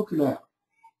remove the root canal?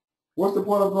 What's the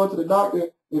point of going to the doctor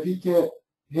if he can't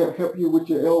help you with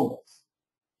your ailments?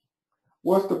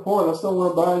 What's the point of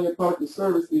someone buying your product or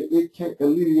service if it can't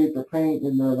alleviate the pain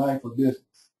in their life or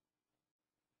business?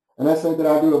 And that's something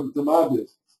that I do to my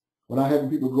business. When I have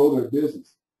people grow their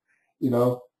business,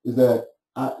 is that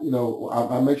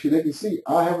I make sure they can see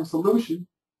I have a solution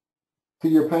to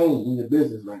your pain in your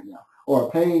business right now, or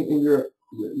a pain in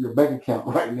your bank account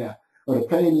right now, or the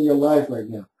pain in your life right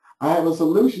now. I have a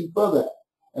solution for that,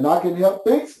 and I can help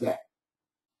fix that.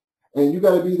 And you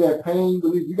got to be that pain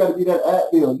relief. You got to be that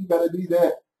Advil. You got to be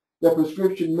that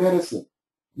prescription medicine.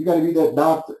 You got to be that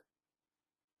doctor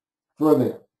for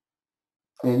them.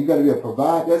 And you got to be able to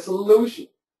provide that solution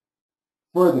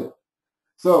for them.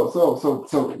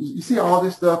 So you see all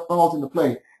this stuff falls into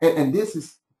play. And this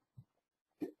is,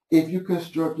 if you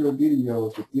construct your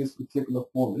videos with this particular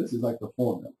formula, this is like the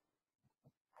formula.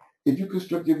 If you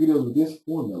construct your videos with this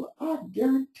formula, I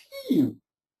guarantee you,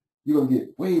 you're going to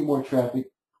get way more traffic,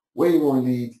 way more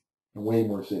leads, and way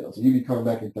more sales. And you'll be coming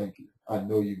back and thank you. I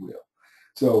know you will.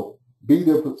 So be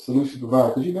the solution provider.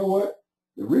 Because you know what?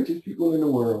 The richest people in the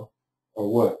world are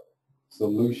what?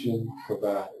 Solution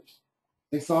providers.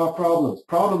 They solve problems.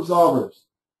 Problem solvers.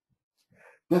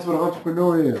 That's what an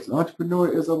entrepreneur is. An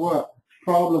entrepreneur is a what?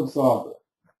 Problem solver.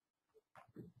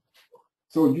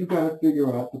 So you got to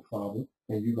figure out the problem,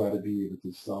 and you got to be able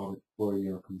to solve it for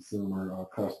your consumer or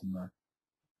customer.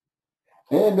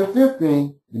 And the 5th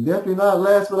thing, and definitely not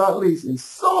last but not least, and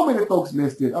so many folks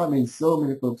missed it. I mean, so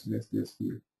many folks missed this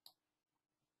here,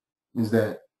 is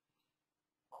that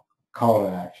call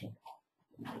to action.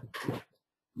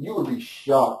 You would be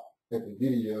shocked at the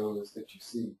videos that you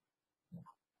see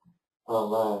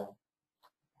online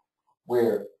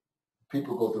where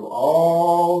people go through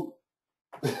all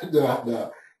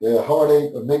the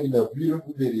heartache of making a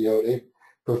beautiful video. They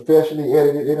professionally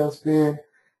edit it.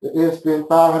 They spend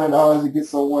 $500 to get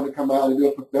someone to come out and do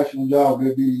a professional job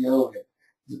with a video.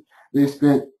 They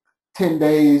spent 10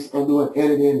 days on doing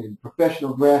editing and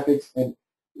professional graphics, and it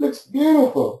looks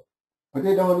beautiful. But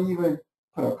they don't even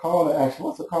put a call to action.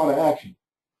 What's a call to action?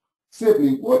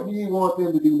 Simply, what do you want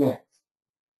them to do next?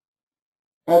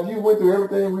 As you went through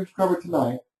everything we've covered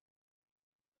tonight,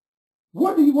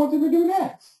 what do you want them to do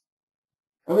next?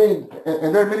 I mean,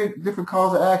 and there are many different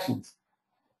calls to actions.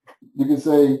 You can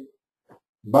say,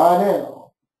 buy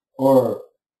now, or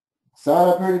sign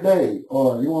up here today,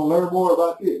 or you want to learn more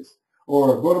about this,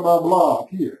 or go to my blog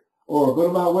here, or go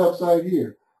to my website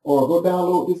here, or go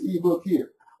download this ebook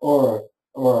here, or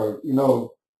you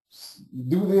know,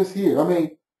 do this here. I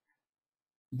mean,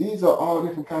 these are all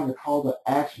different kinds of call to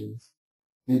actions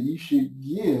that you should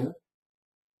give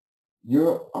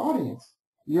your audience,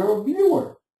 your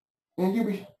viewer. And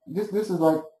this is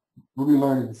like what we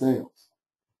learned in sales.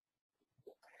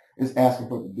 It's asking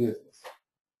for the business.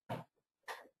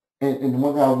 And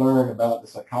one thing I learned about the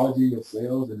psychology of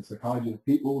sales and the psychology of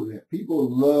people is that people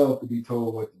love to be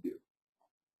told what to do.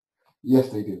 Yes,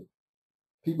 they do.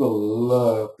 People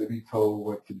love to be told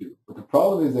what to do. But the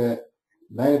problem is that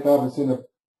 95% of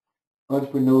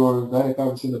entrepreneurs,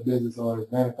 95% of business owners,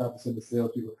 95% of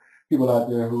salespeople, people out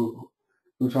there who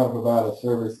try to provide a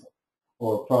service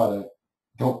or a product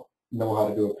don't know how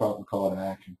to do a proper call to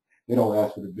action. They don't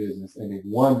ask for the business, and they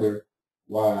wonder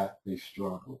why they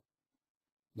struggle.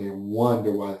 They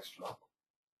wonder why they struggle.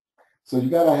 So you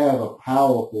got to have a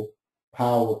powerful,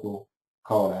 powerful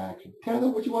call to action. Tell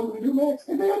them what you want them to do next,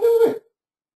 and they'll do it.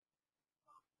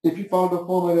 If you follow the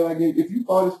formula that I gave, if you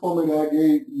follow this formula that I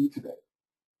gave you today,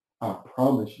 I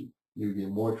promise you, you'll get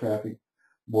more traffic,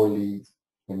 more leads,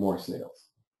 and more sales.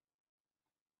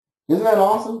 Isn't that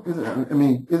awesome?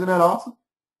 Isn't that awesome?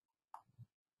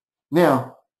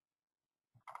 Now,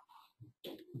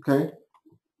 okay,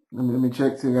 let me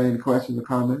check, see if I got any questions or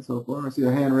comments so far. I see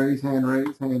a hand raised, hand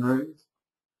raised, hand raised.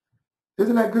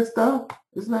 Isn't that good stuff?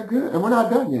 Isn't that good? And we're not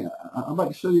done yet. I'm about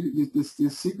to show you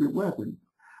this secret weapon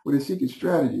or this secret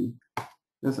strategy.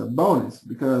 That's a bonus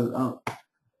because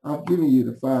I've given you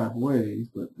the 5 ways,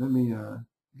 but let me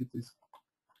get this.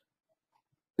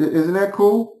 Isn't that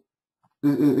cool? Are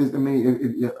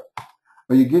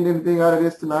you getting anything out of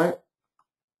this tonight?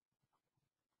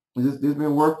 Has this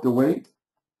been worth the wait?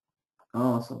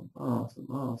 Awesome, awesome,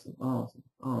 awesome, awesome,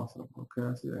 awesome. Okay,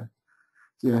 I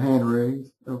see a hand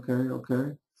raised. Okay,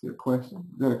 okay. See a question.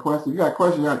 You got a question? You got a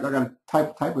question? I got to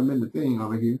type them in the thing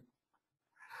over here.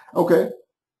 Okay.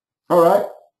 All right.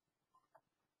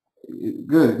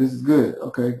 Good. This is good.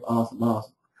 Okay. Awesome.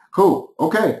 Awesome. Cool.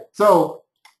 Okay. So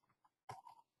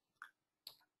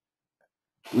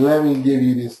let me give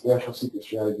you this special secret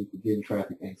strategy for getting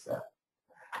traffic ASAP.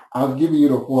 I've given you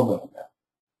the formula now.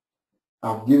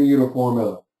 I've given you the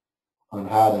formula on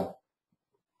how to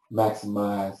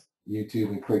maximize YouTube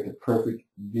and create the perfect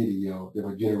video that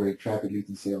will generate traffic, leads,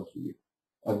 and sales for you.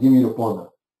 I've given you the formula.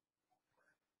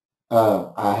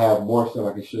 I have more stuff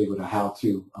I can show you with a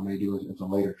how-to. I'm going to do it in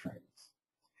some later trainings.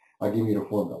 I'll give you the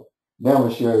formula. Now I'm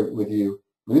going to share it with you.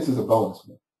 But this is a bonus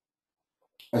one.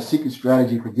 A secret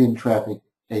strategy for getting traffic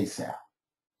ASAP.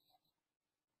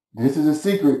 This is a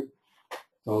secret,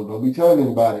 so don't be telling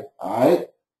anybody. All right?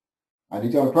 I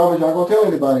need y'all to promise y'all going to tell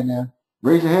anybody now.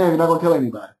 Raise your hand if you're not going to tell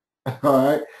anybody. All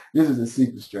right? This is a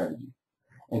secret strategy.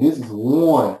 And this is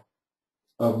one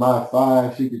of my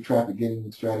 5 secret traffic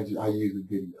getting strategies I use in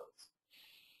videos.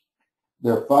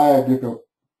 There are 5 different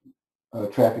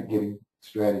traffic getting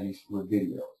strategies with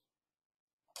videos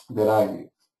that I use.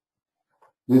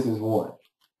 This is one.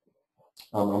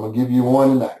 I'm going to give you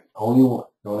one tonight. Only one.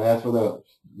 Don't ask for the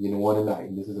others. You get one tonight.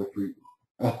 And this is a free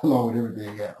one, along with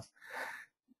everything else.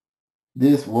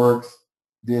 This works.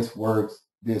 This works.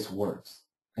 This works.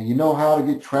 And you know how to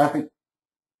get traffic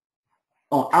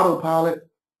on autopilot?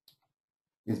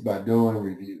 It's by doing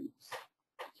reviews.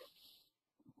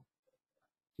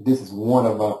 This is one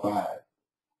of my 5.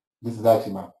 This is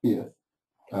actually my 5th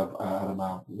out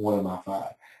of one of my 5.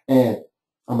 And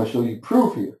I'm going to show you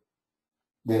proof here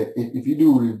that if you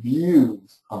do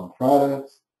reviews on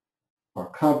products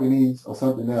or companies or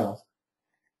something else,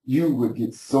 you would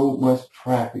get so much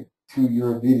traffic to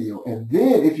your video. And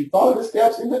then if you follow the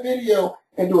steps in the video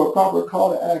and do a proper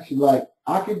call to action, like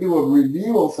I could do a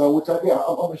review on something, which I did.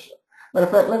 I'm going to show. Matter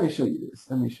of fact, let me show you this.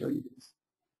 Let me show you this.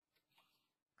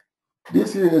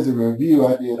 This here is a review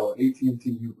I did on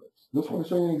AT&T Ubers. Just want to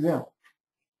show you an example.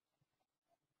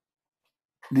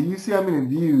 Do you see how many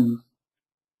views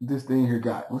this thing here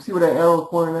got. We'll see where that arrow is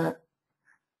pointing at.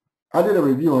 I did a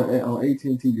review on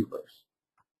AT&T Uverse.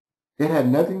 It had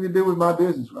nothing to do with my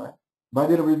business, right? But I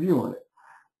did a review on it.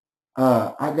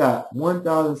 I got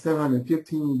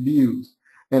 1,715 views,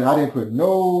 and I didn't put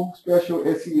no special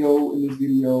SEO in this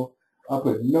video. I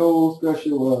put no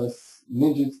special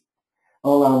ninjas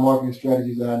online marketing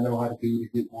strategies that I know how to do to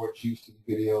get more juice to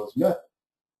the videos. Nothing.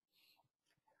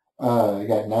 It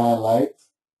got 9 likes,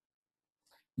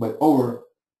 but over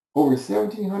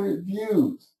 1,700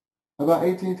 views about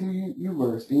AT&T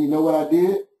Uverse. And you know what I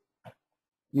did?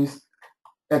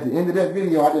 At the end of that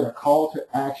video, I did a call to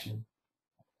action,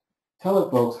 telling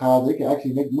folks how they can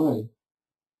actually make money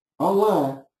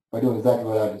online by doing exactly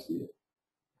what I just did.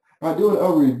 By doing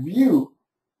a review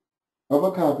of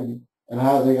a company and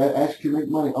how they actually can make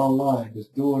money online,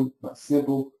 just doing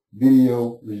simple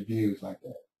video reviews like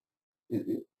that.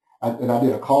 And I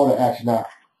did a call to action now.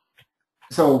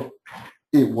 So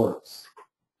it works.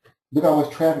 Look how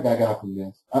much traffic I got from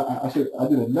this. I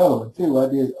did another one too. I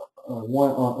did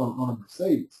one on a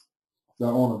Mercedes. So I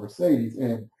own a Mercedes,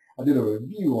 and I did a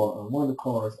review on one of the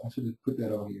cars. I should have put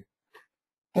that on here.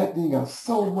 That thing got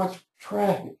so much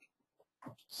traffic.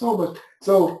 So much.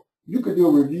 So you could do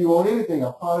a review on anything,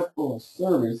 a product or a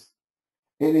service,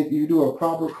 and if you do a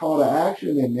proper call to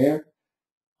action in there,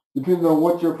 depending on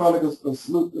what your product or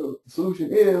solution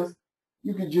is,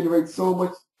 you can generate so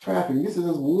much traffic. This is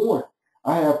just one.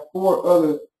 I have 4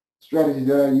 other strategies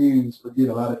that I use for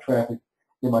getting a lot of traffic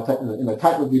in my in the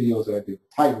type of videos that I do.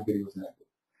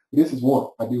 This is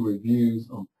one. I do reviews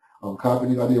on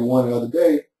companies. I did one the other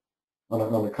day on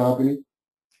a company.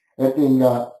 That thing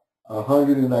got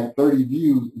 130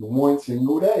 views in one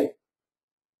single day.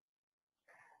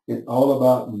 It's all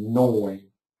about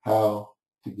knowing how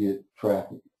to get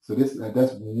traffic. So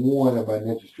that's one of my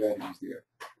ninja strategies there,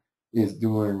 is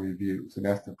doing reviews. And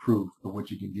that's the proof of what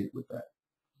you can get with that.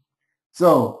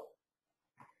 So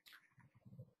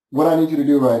what I need you to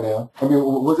do right now, I mean,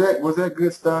 was that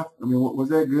good stuff? I mean, was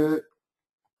that good?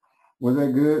 Was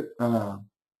that good?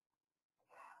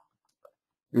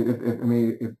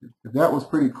 If that was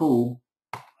pretty cool,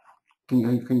 can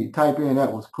you type in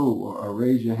that was cool, or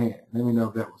raise your hand? Let me know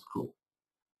if that was cool.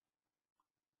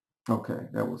 Okay,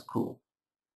 that was cool.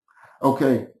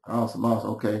 Okay, awesome.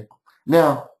 Okay,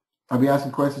 now I'll be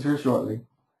asking questions here shortly.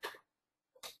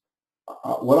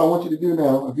 What I want you to do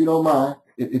now, if you don't mind,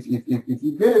 if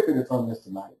you benefited from this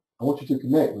tonight, I want you to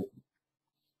connect with me.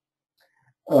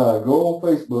 Go on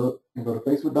Facebook and go to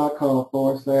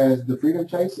facebook.com/The Freedom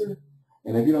Chaser.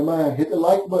 And if you don't mind, hit the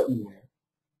like button there.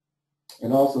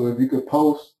 And also, if you could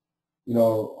post,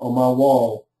 on my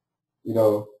wall,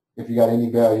 if you got any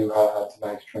value out of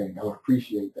tonight's training, I would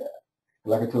appreciate that.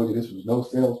 And like I told you, this was no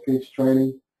sales pitch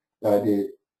training that I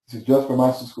did. This is just for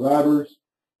my subscribers,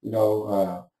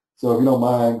 So if you don't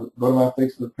mind, go to my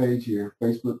Facebook page here,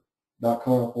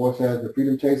 facebook.com/The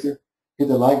Freedom Chaser. Hit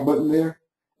the like button there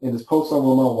and just post something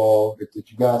on my wall that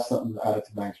you got something out of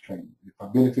tonight's training. If I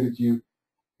benefited you,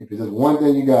 if there's just one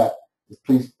thing you got, just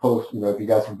please post, if you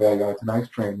got some value out of tonight's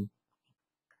training.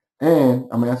 And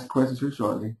I'm going to answer questions here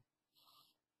shortly.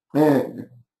 And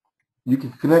you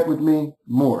can connect with me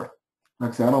more.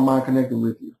 Like I said, I don't mind connecting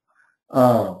with you.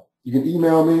 You can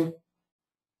email me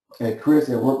at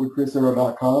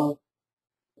chris@workwithchrisherald.com,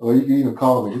 or you can even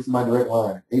call me. This is my direct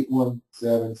line,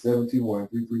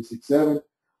 817-721-3367.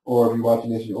 Or if you're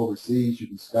watching this, you're overseas, you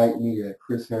can Skype me at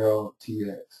Chris Harold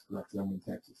TX. Like I said, I'm in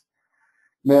Texas.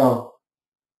 Now,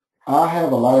 I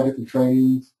have a lot of different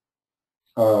trainings,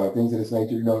 things of this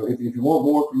nature. If you want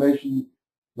more information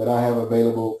that I have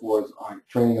available for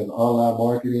training as online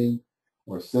marketing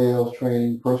or sales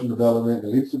training, personal development,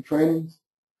 and leadership trainings,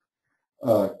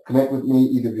 connect with me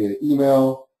either via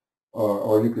email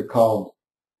or you could call me.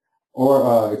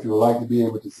 Or if you would like to be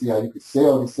able to see how you could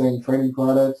sell the same training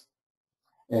products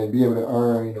and be able to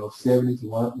earn 70 to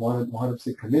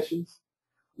 100% commissions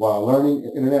while learning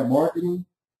internet marketing,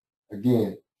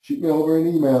 again, shoot me over an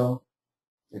email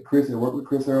at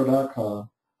chris@workwithchrisherald.com,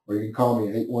 or you can call me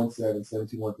at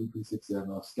 817-721-3367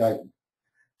 or Skype me.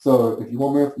 So if you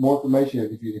want more information,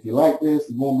 if you like this,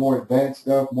 you want more advanced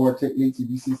stuff, more techniques, if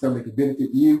you see something that can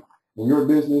benefit you in your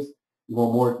business, you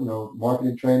want more,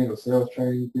 marketing training or sales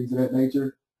training, things of that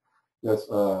nature, just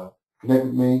connect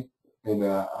with me, and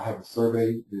I have a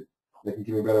survey that can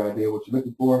give me a better idea of what you're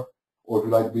looking for. Or if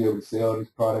you'd like to be able to sell these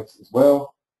products as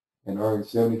well and earn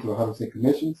 70 to 100%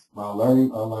 commissions while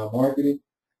learning online marketing,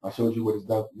 I showed you what it's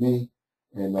done for me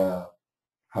and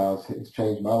how it's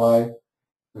changed my life.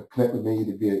 Connect with me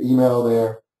either via email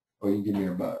there, or you can give me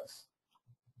a buzz.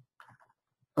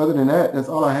 Other than that, that's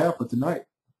all I have for tonight.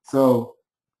 So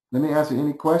let me answer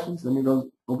any questions. Let me go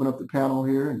open up the panel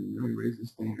here and really raise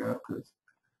this thing up because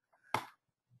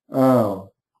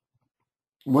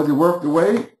was it worth the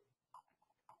wait?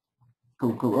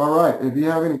 Cool, cool. All right. If you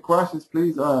have any questions,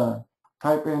 please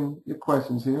type in your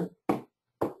questions here.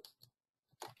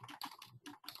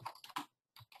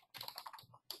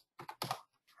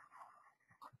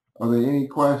 Are there any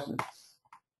questions?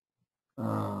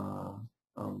 I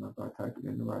don't know if I typed it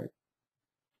in the right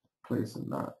place or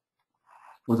not.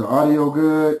 Was the audio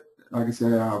good? Like I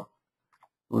said,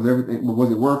 was it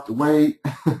worth the wait?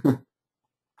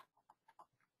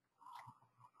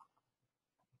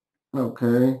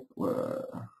 Okay.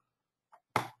 Well,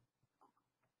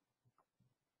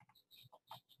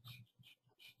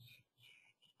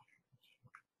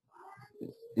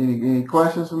 any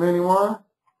questions from anyone?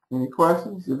 Any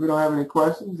questions? If we don't have any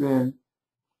questions, then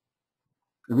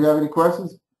if you have any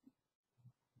questions,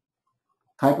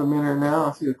 type them in here now.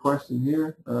 I see a question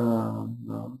here.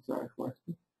 No, sorry,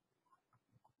 question.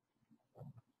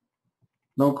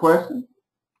 No question?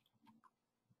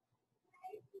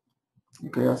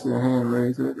 Okay, I see a hand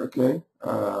raised here. Okay.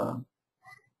 All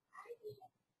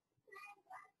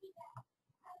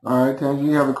right, Tangy,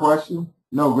 you have a question?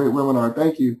 No, great webinar.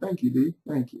 Thank you. Thank you, D.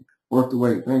 Thank you. Worth the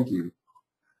wait. Thank you.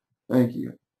 Thank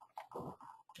you.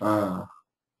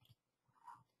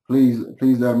 Please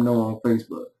let them know on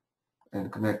Facebook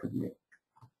and connect with me.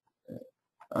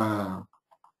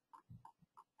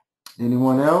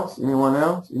 Anyone else? Anyone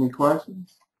else? Any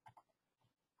questions?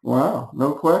 Wow,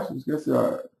 no questions. Guess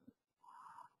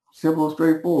simple,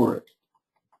 straightforward.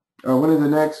 When is the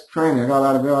next training? I got a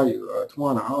lot of value.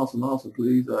 Tawana, awesome.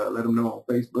 Please let them know on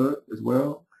Facebook as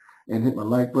well and hit my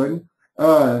like button.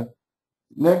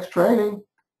 Next training,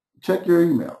 check your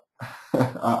email.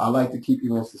 I like to keep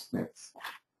you in suspense.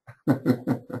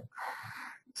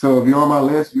 So if you're on my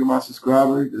list, if you're my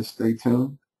subscriber, just stay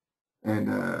tuned. And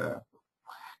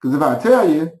because if I tell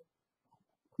you,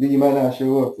 then you might not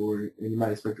show up for it and you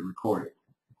might expect to record it.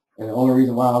 And the only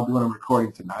reason why I'm doing a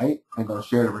recording tonight and going to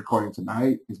share the recording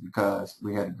tonight is because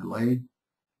we had a delay.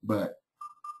 But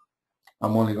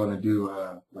I'm only going to do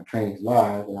my trainings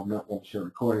live, and I'm not going to share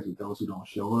recordings with those who don't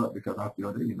show up because I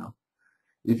feel that,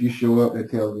 if you show up, it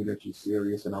tells me that you're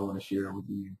serious, and I want to share with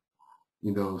you,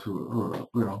 those who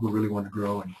really want to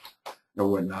grow and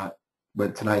whatnot.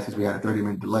 But tonight, since we had a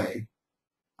 30-minute delay,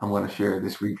 I'm going to share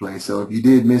this replay. So if you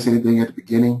did miss anything at the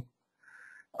beginning,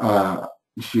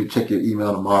 you should check your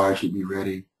email tomorrow. It should be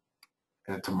ready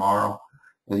tomorrow,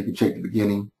 and you can check the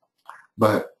beginning.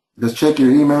 But just check your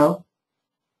email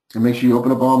and make sure you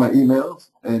open up all my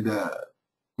emails, and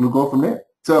we'll go from there.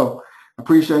 So I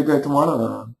appreciate that,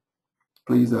 Tawana.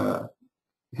 Please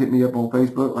hit me up on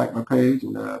Facebook, like my page,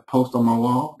 and post on my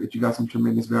wall that you got some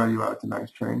tremendous value out of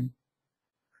tonight's training.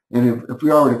 And if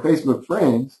we're already Facebook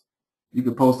friends, you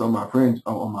can post on my friends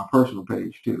on my personal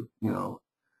page too.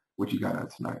 What you got out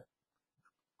tonight.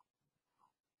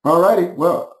 All righty.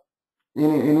 Well,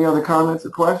 any other comments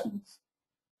or questions?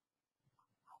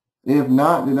 If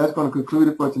not, then that's going to conclude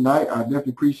it for tonight. I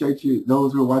definitely appreciate you,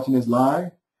 those who are watching this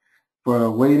live,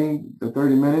 for waiting the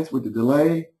 30 minutes with the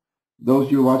delay. Those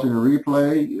of you watching the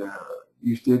replay,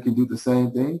 you still can do the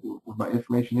same thing with my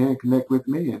information here and connect with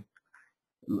me. And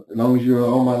as long as you're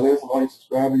on my list, on your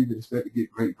subscriber, you can expect to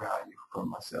get great value from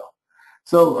myself.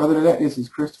 So other than that, this is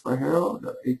Christopher Harold,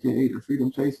 aka the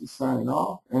Freedom Chasers, signing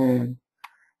off. And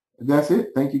that's it.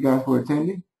 Thank you guys for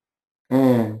attending.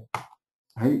 And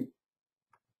hey,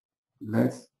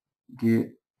 let's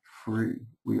get free.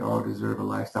 We all deserve a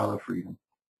lifestyle of freedom.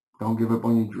 Don't give up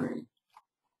on your dream.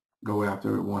 Go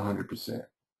after it 100%.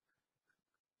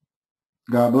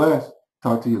 God bless.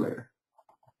 Talk to you later.